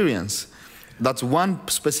experience. That one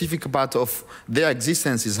specific part of their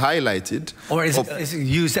existence is highlighted. Or is it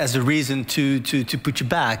used as a reason to put you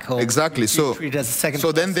back? Or exactly. So, treat it as a second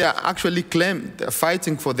so then they are actually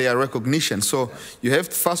fighting for their recognition. So you have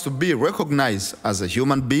first to be recognized as a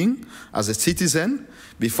human being, as a citizen,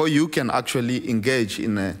 before you can actually engage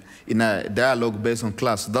in a dialogue based on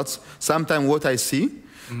class. That's sometimes what I see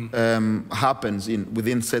happens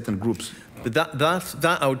within certain groups. But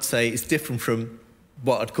that I would say is different from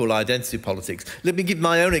what I'd call identity politics. Let me give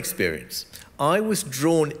my own experience. I was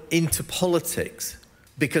drawn into politics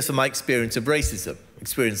because of my experience of racism.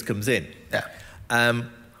 Experience comes in.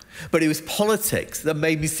 But it was politics that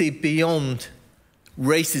made me see beyond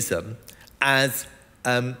racism as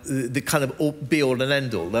the kind of be-all and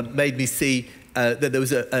end-all. That made me see that there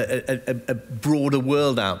was a broader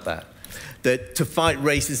world out there. That to fight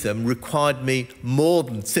racism required me more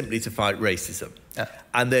than simply to fight racism.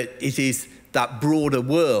 And that it is that broader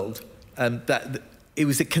world, that it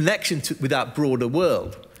was a connection with that broader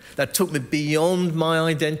world that took me beyond my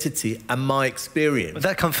identity and my experience. But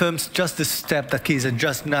that confirms just the step that Kiza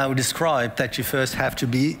just now described, that you first have to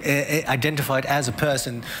be identified as a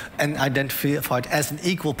person and identified as an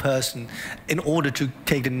equal person in order to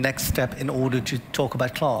take the next step, in order to talk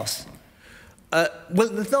about class. Well,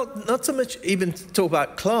 there's not so much even to talk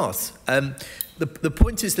about class. The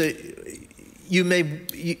point is that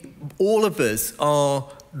all of us are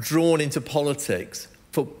drawn into politics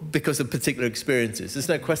because of particular experiences. There's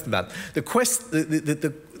no question about it. The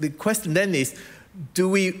question then is, do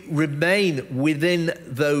we remain within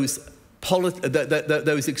those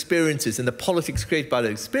experiences and the politics created by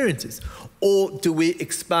those experiences, or do we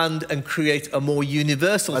expand and create a more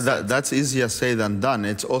universal sense? That's easier said than done.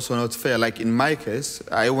 It's also not fair. Like in my case,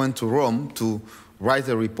 I went to Rome to write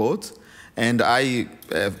a report, and I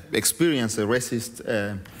experienced a racist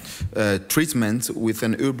treatment with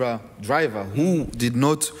an Uber driver who did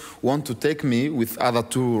not want to take me with other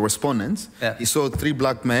two respondents. He saw 3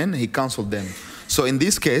 black men, he cancelled them. So in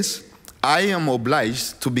this case, I am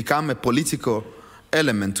obliged to become a political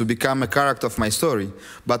element, to become a character of my story.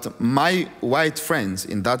 But my white friends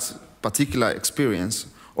in that particular experience,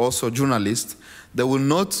 also journalists, they will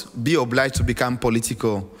not be obliged to become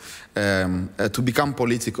political. So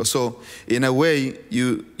in a way,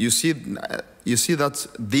 you see that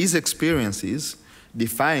these experiences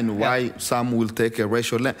define why some will take a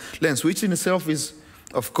racial lens, which in itself is,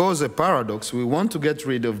 of course, a paradox. We want to get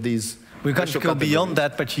rid of these. We've got to go beyond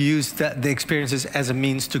that, but you use the experiences as a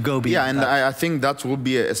means to go beyond that. I think that would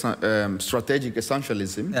be a strategic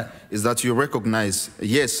essentialism, is that you recognize,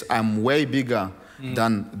 yes, I'm way bigger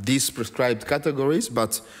than these prescribed categories,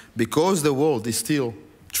 but because the world is still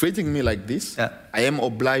treating me like this,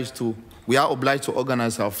 we are obliged to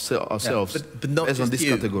organize ourselves but not based on these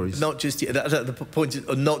categories. Not just you. The point is,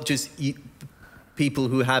 not just people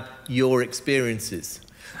who have your experiences.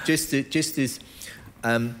 Just as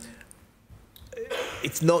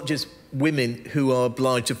it's not just women who are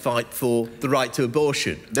obliged to fight for the right to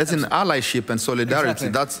abortion. That's an allyship and solidarity.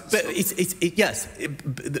 Exactly. Yes.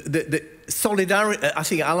 The solidarity. I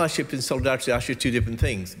think allyship and solidarity are actually two different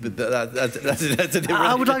things. But that's a different.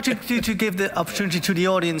 I would like to give the opportunity to the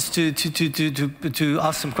audience to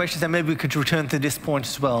ask some questions, and maybe we could return to this point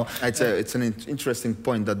as well. It's an interesting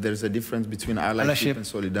point that there's a difference between allyship and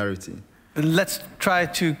solidarity. Let's try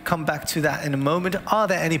to come back to that in a moment. Are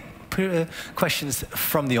there any questions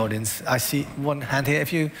from the audience? I see one hand here.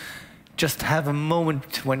 If you just have a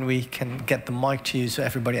moment when we can get the mic to you so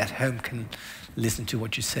everybody at home can listen to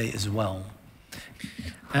what you say as well.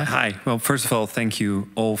 Hi. Well, first of all, thank you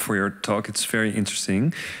all for your talk. It's very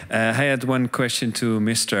interesting. I had one question to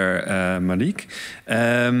Mr. Malik.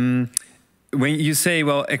 when you say,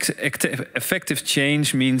 well, effective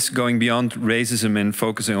change means going beyond racism and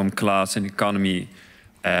focusing on class and economy,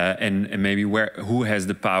 and maybe who has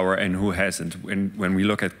the power and who hasn't, when we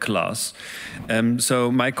look at class.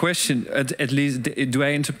 So my question, at least, do I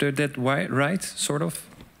interpret that right, sort of?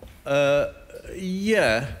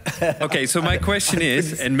 Yeah. Okay, so my question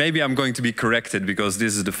is, and maybe I'm going to be corrected because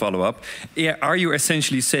this is the follow-up, are you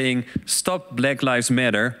essentially saying, stop Black Lives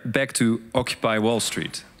Matter, back to Occupy Wall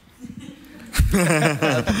Street?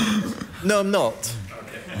 No, I'm not.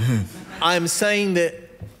 Okay. I'm saying that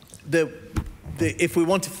if we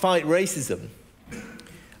want to fight racism,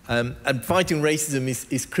 and fighting racism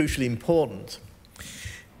is crucially important,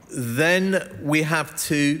 then we have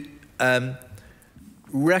to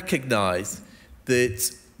recognize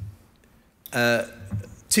that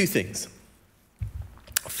two things.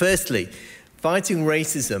 Firstly, fighting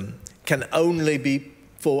racism can only be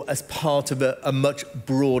as part of a much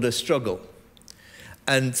broader struggle.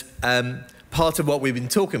 And part of what we've been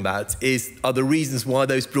talking about are the reasons why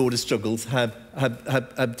those broader struggles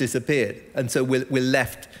have disappeared. And so we're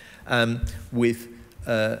left with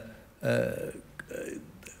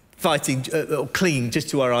fighting or clinging just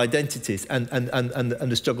to our identities and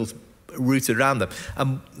the struggles rooted around them.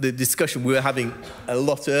 And the discussion we were having a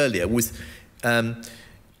lot earlier was,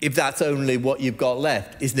 if that's only what you've got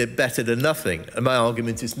left, isn't it better than nothing? And my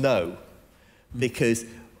argument is no, because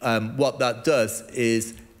what that does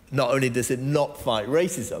is not only does it not fight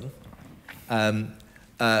racism,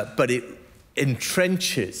 but it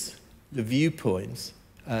entrenches the viewpoints,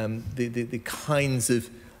 the kinds of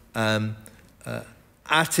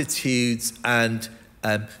attitudes and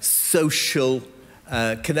social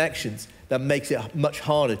connections that makes it much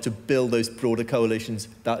harder to build those broader coalitions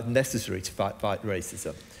that are necessary to fight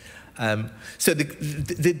racism. So the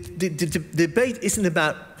debate isn't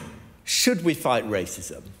about should we fight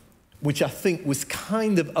racism, which I think was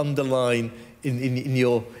kind of underlined in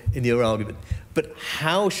your argument, but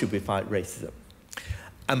how should we fight racism?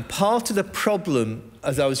 And part of the problem,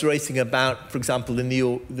 as I was raising about, for example, the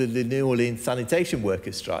New Orleans sanitation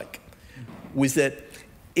workers strike, was that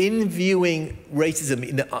in viewing racism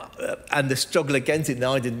and the struggle against it in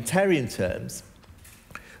identitarian terms,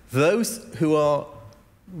 those who are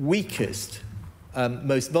weakest,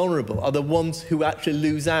 most vulnerable, are the ones who actually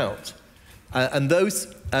lose out. And those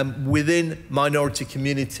within minority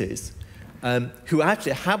communities who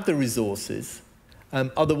actually have the resources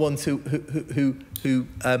are the ones who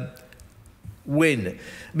win. I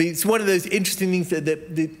mean, it's one of those interesting things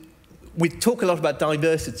that we talk a lot about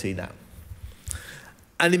diversity now.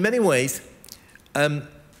 And in many ways,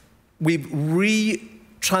 we've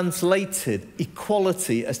retranslated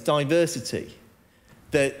equality as diversity.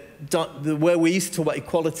 Where we used to talk about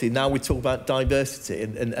equality, now we talk about diversity.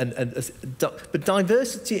 But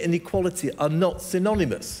diversity and equality are not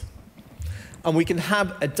synonymous. And we can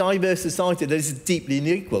have a diverse society that is deeply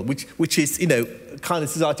unequal, which is, you know, kind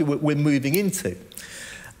of society we're moving into.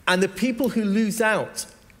 And the people who lose out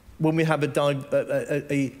when we have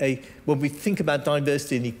when we think about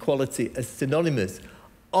diversity and equality as synonymous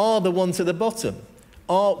are the ones at the bottom,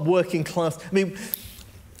 are working class. I mean,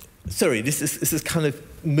 sorry, this is kind of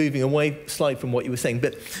moving away slightly from what you were saying,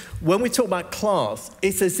 but when we talk about class,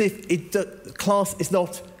 it's as if class is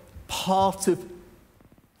not part of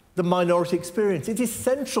the minority experience. It is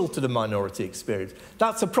central to the minority experience.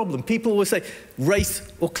 That's a problem. People always say race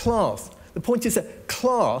or class. The point is that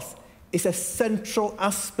class is a central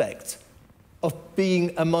aspect of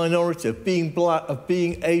being a minority, of being black, of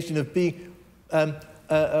being Asian, of being a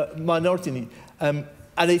minority. And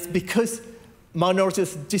it's because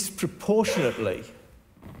minorities are disproportionately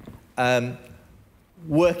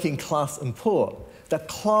working class and poor that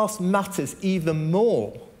class matters even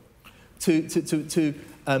more to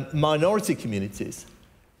minority communities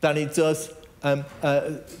than it does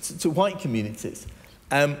to white communities.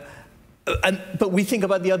 But we think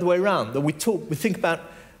about the other way around. That we think about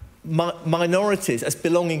minorities as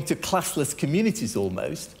belonging to classless communities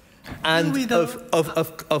almost, and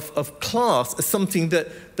of class as something that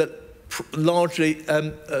largely.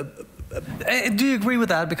 Do you agree with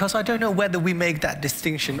that? Because I don't know whether we make that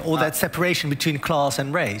distinction or that separation between class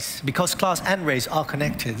and race, because class and race are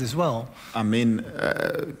connected as well. I mean,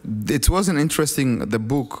 it was an interesting, the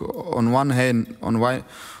book, on one hand,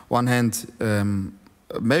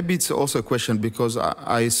 maybe it's also a question because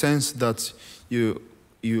I sense that you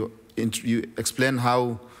explain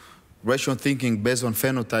how rational thinking based on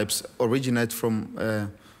phenotypes originate from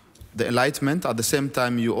the Enlightenment. At the same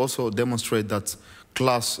time, you also demonstrate that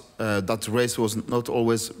that race was not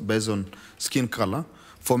always based on skin color.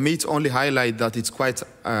 For me, it only highlights that it's quite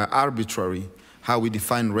arbitrary how we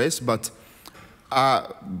define race, but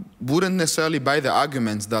wouldn't necessarily buy the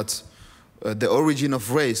argument that the origin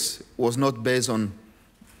of race was not based on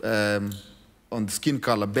skin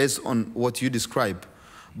color, based on what you describe.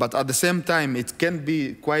 But at the same time, it can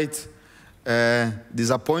be quite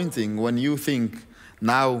disappointing when you think,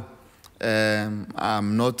 now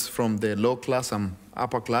I'm not from the low class, I'm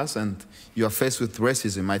upper class, and you are faced with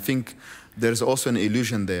racism. I think there's also an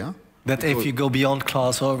illusion there. That if you go beyond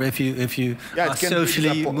class, or if you are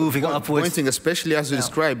socially moving upwards. Especially as you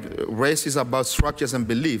described, race is about structures and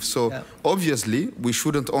beliefs. So obviously, we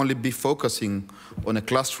shouldn't only be focusing on a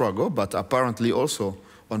class struggle, but apparently also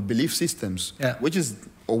on belief systems, which is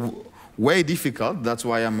way difficult. That's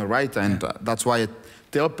why I'm a writer, and that's why I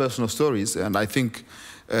tell personal stories. And I think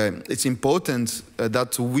it's important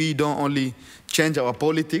that we don't only change our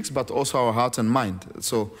politics, but also our heart and mind.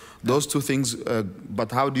 So those two things, but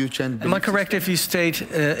how do you change? Am I correct if you state,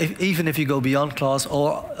 even if you go beyond class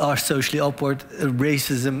or are socially upward,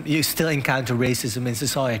 racism, you still encounter racism in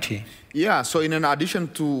society? Yeah, so in addition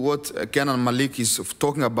to what Kenan Malik is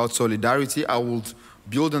talking about solidarity, I would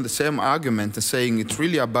build on the same argument and saying it's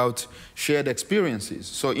really about shared experiences.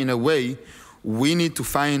 So in a way, we need to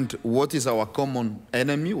find what is our common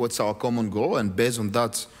enemy, what's our common goal, and based on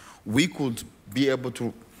that, we could be able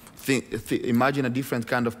to imagine a different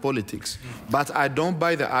kind of politics. But I don't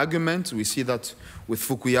buy the argument. We see that with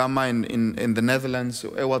Fukuyama in the Netherlands,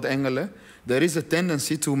 Ewald Engele, there is a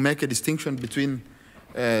tendency to make a distinction between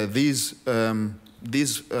these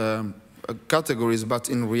categories, but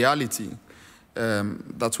in reality,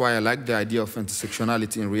 that's why I like the idea of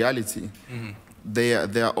intersectionality. In reality, they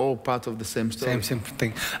are all part of the same story. Same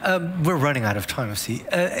thing. We're running out of time, I see.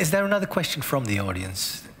 Is there another question from the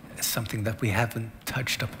audience? Something that we haven't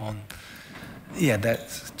touched upon? Yeah,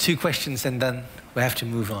 that's 2 questions, and then we have to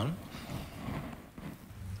move on.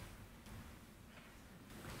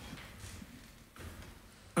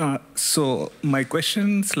 So my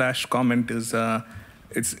question / comment is,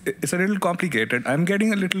 it's a little complicated. I'm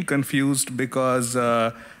getting a little confused because,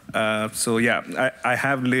 I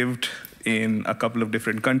have lived in a couple of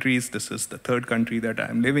different countries. This is the 3rd country that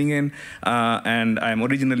I'm living in, and I'm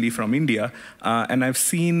originally from India. And I've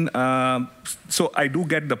seen, so I do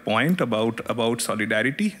get the point about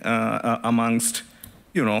solidarity amongst,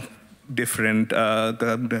 different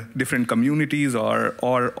different communities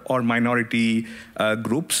or minority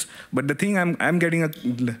groups. But the thing I'm getting a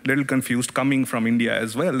little confused coming from India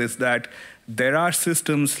as well is that there are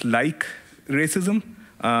systems like racism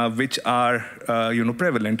which are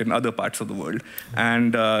prevalent in other parts of the world,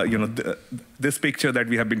 and this picture that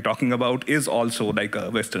we have been talking about is also like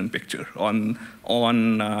a Western picture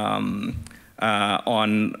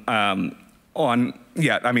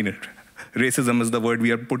racism is the word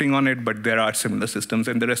we are putting on it, but there are similar systems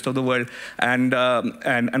in the rest of the world. And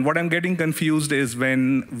what I'm getting confused is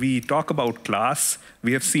when we talk about class,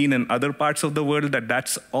 we have seen in other parts of the world that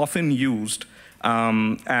that's often used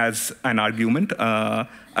as an argument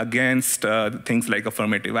against things like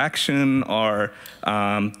affirmative action or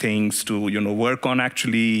things to work on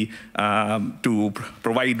actually to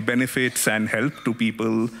provide benefits and help to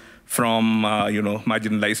people from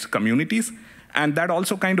marginalized communities. And that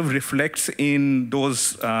also kind of reflects in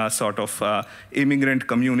those sort of immigrant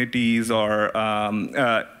communities or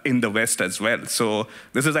in the West as well. So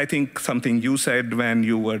this is, I think, something you said when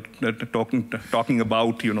you were talking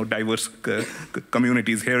about diverse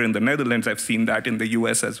communities here in the Netherlands. I've seen that in the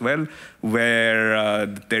US as well, where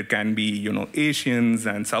there can be Asians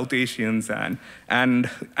and South Asians and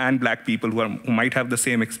Black people who might have the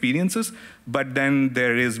same experiences, but then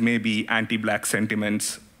there is maybe anti-Black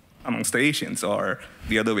sentiments amongst the Asians, or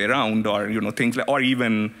the other way around, or things like, or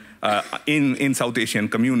even in South Asian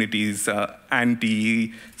communities,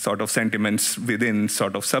 anti sort of sentiments within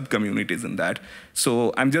sort of sub-communities in that.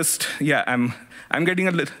 So I'm just, I'm getting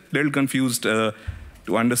a little confused to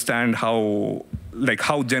understand how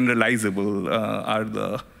generalizable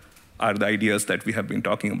are the ideas that we have been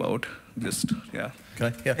talking about. Just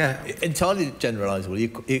Okay. Entirely generalizable.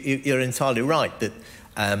 You're entirely right that.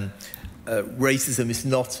 Racism is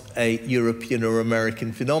not a European or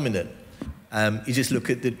American phenomenon. You just look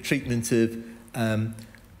at the treatment of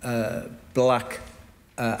Black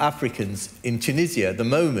Africans in Tunisia at the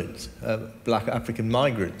moment, Black African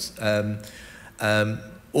migrants.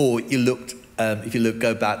 Or you looked, if you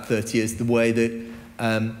go back 30 years, the way that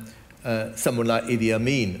someone like Idi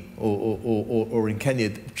Amin or in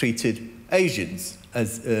Kenya treated Asians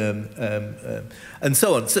as, and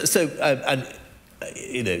so on.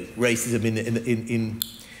 Racism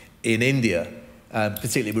in India,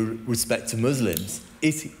 particularly with respect to Muslims,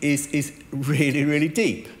 is really, really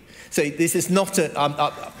deep. So this is not a,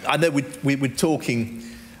 I know we're talking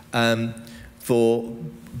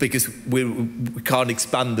because we can't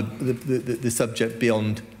expand the subject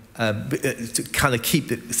beyond, to kind of keep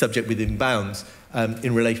the subject within bounds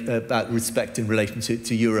in relation, about respect in relation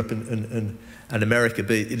to Europe and America,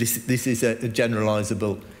 but this is a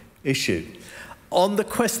generalizable issue. On the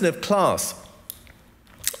question of class,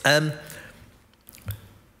 I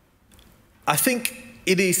think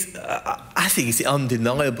it is. I think it's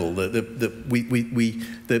undeniable that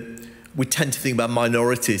we tend to think about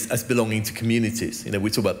minorities as belonging to communities. You know, we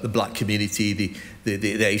talk about the black community,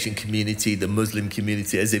 the Asian community, the Muslim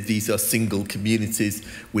community, as if these are single communities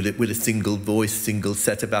with a single voice, single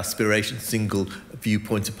set of aspirations, single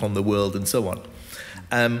viewpoint upon the world, and so on.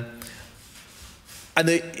 And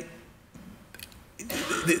the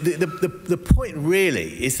point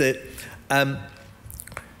really is that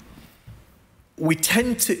we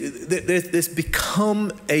tend to, there's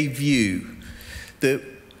become a view that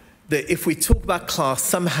if we talk about class,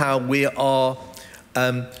 somehow we are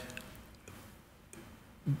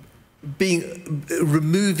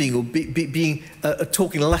removing or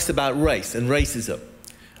talking less about race and racism.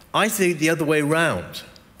 I think the other way around,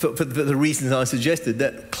 for the reasons I suggested,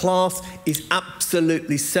 that class is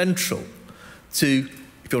absolutely central to,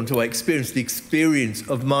 if you want to talk about experience, the experience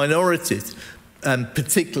of minorities,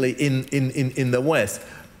 particularly in the West,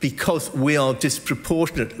 because we are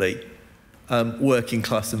disproportionately working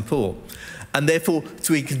class and poor. And therefore,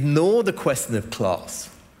 to ignore the question of class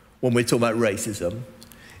when we're talking about racism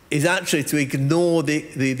is actually to ignore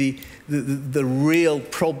the real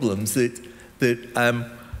problems that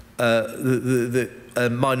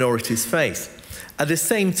minorities face. At the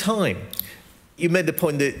same time, you made the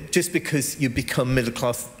point that just because you become middle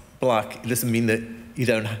class black, it doesn't mean that you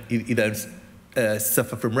don't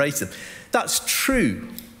suffer from racism. That's true,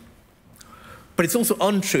 but it's also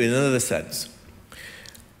untrue in another sense.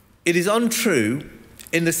 It is untrue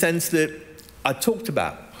in the sense that I talked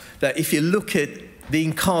about, that if you look at the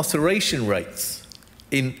incarceration rates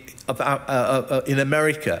in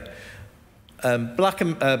America,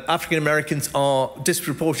 African Americans are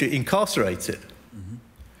disproportionately incarcerated,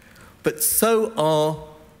 but so are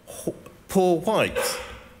poor whites,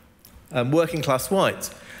 working class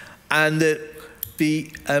whites, and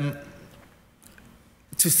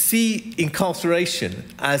to see incarceration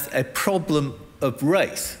as a problem of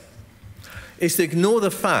race is to ignore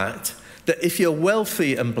the fact that if you're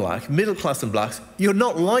wealthy and black, middle class and blacks, you're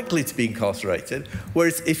not likely to be incarcerated,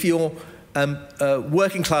 whereas if you're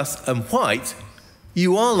working class and white,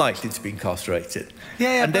 you are likely to be incarcerated.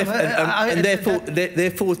 Yeah, and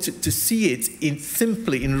therefore to see it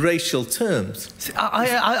simply in racial terms.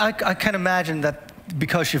 I can imagine that,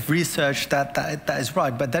 because you've researched that is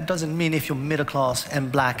right, but that doesn't mean if you're middle class and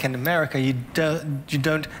black in America, you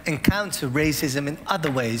don't encounter racism in other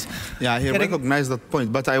ways. Yeah, I recognize that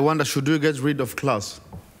point, but I wonder, should we get rid of class?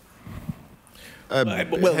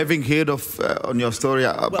 Well, having heard of on your story,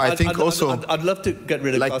 I think I'd love to get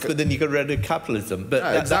rid of class, but then you get rid of capitalism. But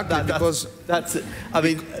yeah, exactly, because that's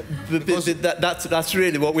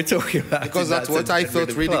really what we're talking about. Because that's what I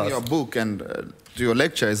thought reading your book and to your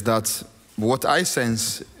lecture is that what I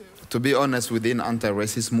sense, to be honest, within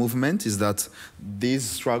anti-racist movement is that these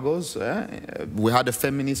struggles. We had a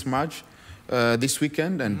feminist march this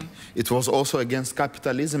weekend, and it was also against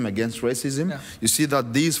capitalism, against racism. Yeah. You see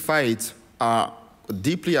that these fights are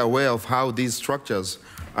deeply aware of how these structures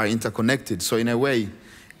are interconnected. So in a way,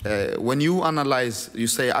 when you analyze, you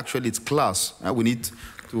say actually it's class. We need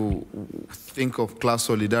to think of class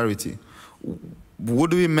solidarity.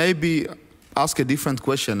 Would we maybe ask a different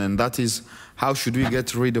question, and that is, how should we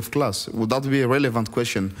get rid of class? Would that be a relevant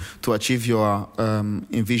question to achieve your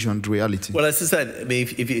envisioned reality? Well, as I said, I mean,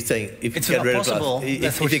 if you're saying if you get rid of class,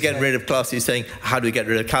 if you get rid of class, you're saying how do we get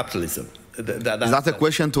rid of capitalism? Is that a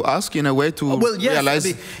question to ask in a way to realize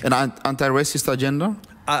an anti-racist agenda?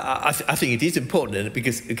 I think it is important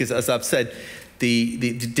because as I've said,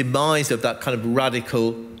 the demise of that kind of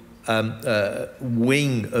radical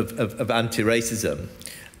wing of anti-racism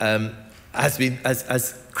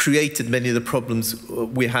has created many of the problems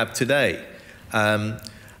we have today. And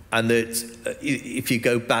that if you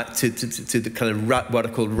go back to the kind of what are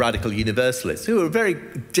called radical universalists, who are a very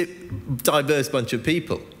diverse bunch of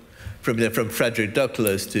people, from Frederick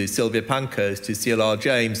Douglass to Sylvia Pankhurst to C.L.R.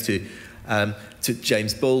 James to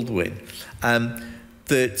James Baldwin,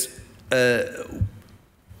 that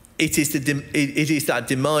it is that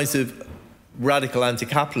demise of radical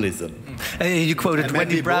anti-capitalism. You quoted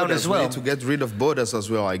Wendy Brown as well. To get rid of borders as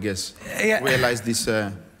well, I guess. Yeah. Realize this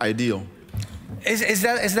ideal. Is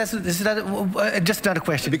that just another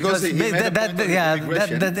question? Because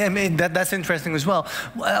that's interesting as well.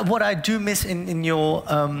 What I do miss in your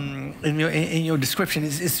description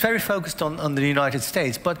is very focused on the United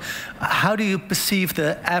States. But how do you perceive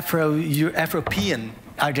the Afro-European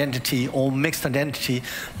identity or mixed identity?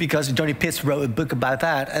 Because Johnny Pitts wrote a book about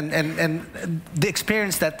that, and the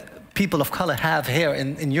experience that people of color have here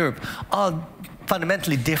in Europe are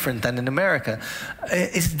fundamentally different than in America.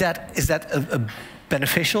 Is that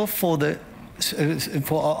beneficial for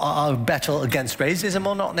our battle against racism,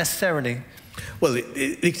 or not necessarily? Well,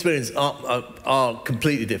 the experiences are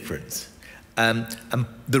completely different. And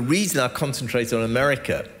the reason I concentrate on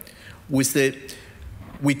America was that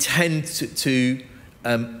we tend to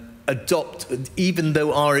adopt, even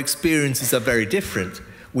though our experiences are very different,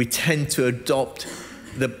 we tend to adopt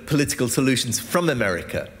the political solutions from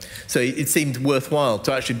America. So it seemed worthwhile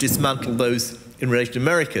to actually dismantle those in relation to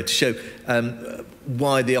America to show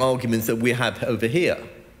why the arguments that we have over here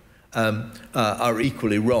are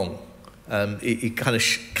equally wrong. It kind of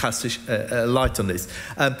casts a light on this.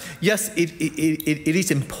 Yes, it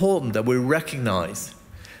is important that we recognise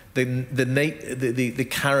the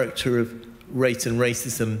character of race and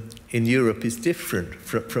racism in Europe is different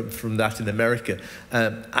from that in America,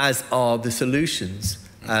 as are the solutions.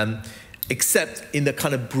 Except in the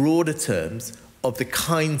kind of broader terms of the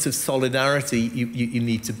kinds of solidarity you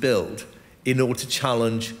need to build in order to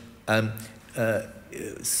challenge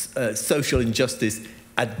social injustice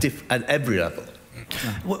at every level.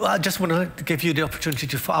 Well, I just want to give you the opportunity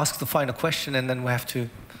to ask the final question, and then we have to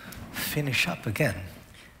finish up again.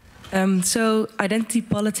 So identity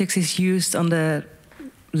politics is used on the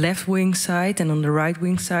left-wing side and on the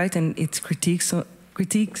right-wing side, and its critiques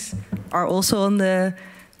are also on the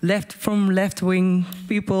left-wing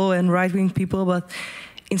people and right-wing people. But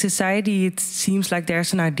in society, it seems like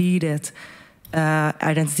there's an idea that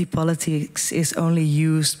identity politics is only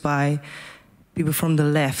used by people from the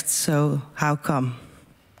left. So how come?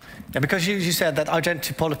 Yeah, because you said that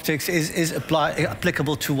identity politics is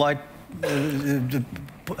applicable to white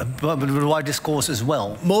discourse as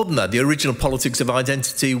well. More than that, the original politics of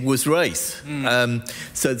identity was race.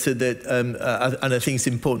 So that, and I think it's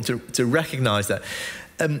important to recognise that.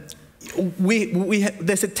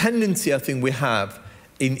 There's a tendency, I think, we have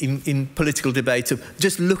in political debate of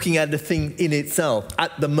just looking at the thing in itself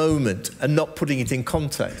at the moment and not putting it in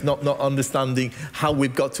context, not understanding how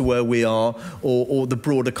we've got to where we are or the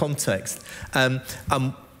broader context.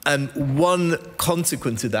 And one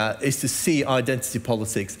consequence of that is to see identity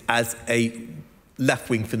politics as a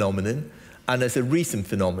left-wing phenomenon and as a recent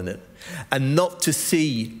phenomenon, and not to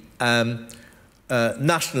see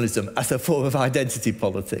nationalism as a form of identity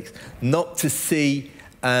politics, not to see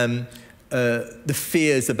the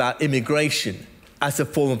fears about immigration as a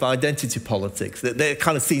form of identity politics. That they're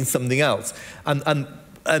kind of seeing something else. And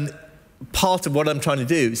part of what I'm trying to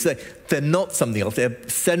do is say they're not something else, they're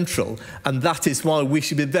central, and that is why we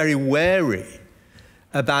should be very wary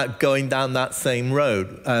about going down that same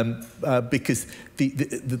road, because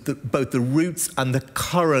both the roots and the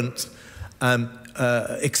current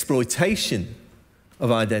exploitation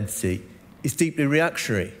of identity is deeply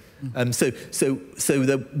reactionary. So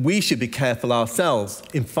that we should be careful ourselves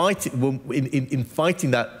in fighting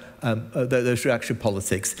that those reactionary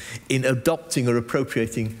politics, in adopting or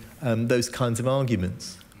appropriating those kinds of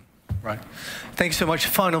arguments. Right. Thank you so much.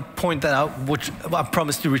 Final point that I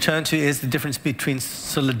promised to return to is the difference between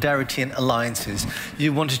solidarity and alliances.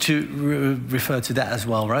 You wanted to refer to that as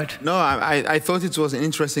well, right? No, I thought it was an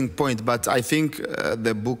interesting point, but I think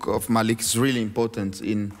the book of Malik is really important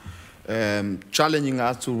in challenging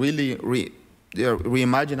us to really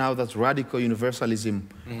reimagine how that radical universalism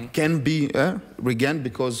can be regained,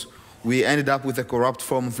 because we ended up with a corrupt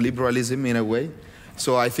form of liberalism in a way.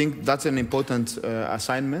 So I think that's an important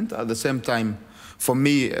assignment. At the same time, for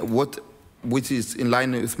me, which is in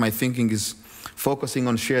line with my thinking is focusing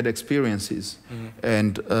on shared experiences.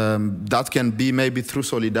 And that can be maybe through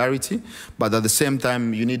solidarity, but at the same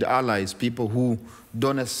time, you need allies, people who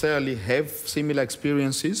don't necessarily have similar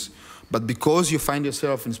experiences, but because you find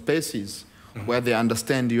yourself in spaces where they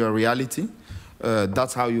understand your reality,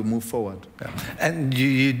 that's how you move forward. Yeah. And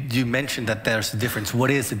you mentioned that there's a difference. What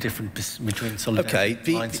is the difference between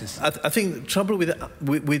solidarity and alliances? I think the trouble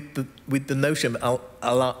with the notion of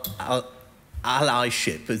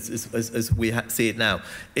allyship, as we see it now,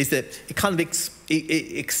 is that it kind of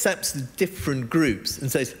it accepts the different groups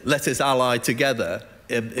and says, let us ally together.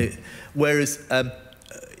 Whereas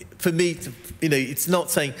for me, it's not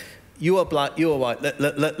saying you are black, you are white.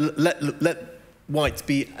 Let whites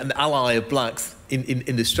be an ally of blacks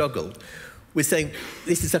in the struggle. we're saying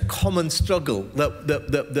this is a common struggle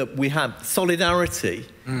that we have. Solidarity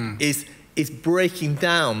is breaking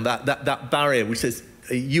down that barrier which says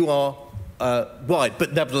you are white,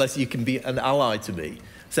 but nevertheless you can be an ally to me.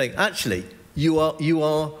 Saying actually you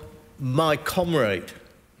are my comrade,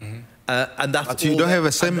 and that's. But you don't have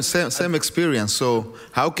a same experience. So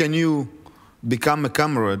how can you become a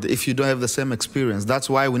comrade if you don't have the same experience? That's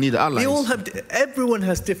why we need allies. Everyone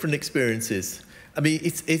has different experiences. I mean,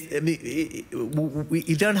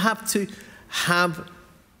 you don't have to have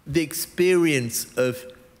the experience of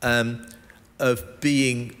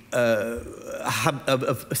being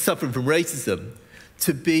of suffering from racism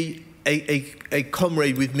to be a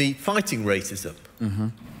comrade with me fighting racism.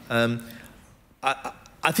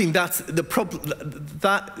 I think that's the problem.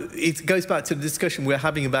 That it goes back to the discussion we're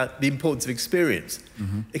having about the importance of experience.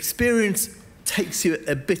 Experience takes you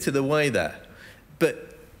a bit of the way there, but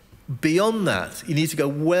beyond that, you need to go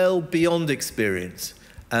well beyond experience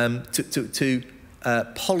to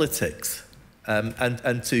politics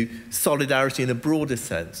and to solidarity in a broader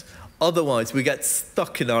sense. Otherwise, we get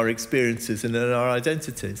stuck in our experiences and in our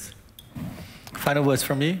identities. Final words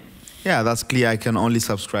from you? Yeah, that's clear. I can only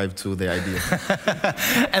subscribe to the idea.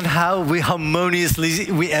 And how we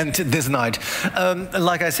harmoniously we end this night.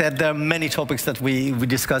 Like I said, there are many topics that we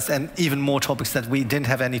discussed, and even more topics that we didn't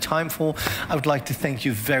have any time for. I would like to thank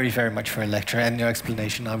you very, very much for your lecture and your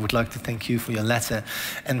explanation. I would like to thank you for your letter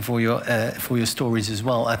and for your stories as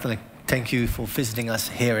well. Thank you for visiting us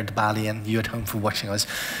here at Balie, and you at home for watching us.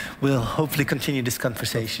 We'll hopefully continue this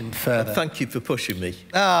conversation further. Thank you for pushing me.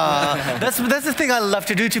 That's the thing I love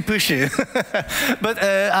to do, to push you. But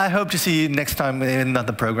I hope to see you next time in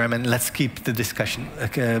another program, and let's keep the discussion,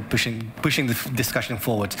 pushing the discussion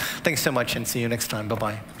forward. Thanks so much, and see you next time.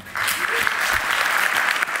 Bye-bye.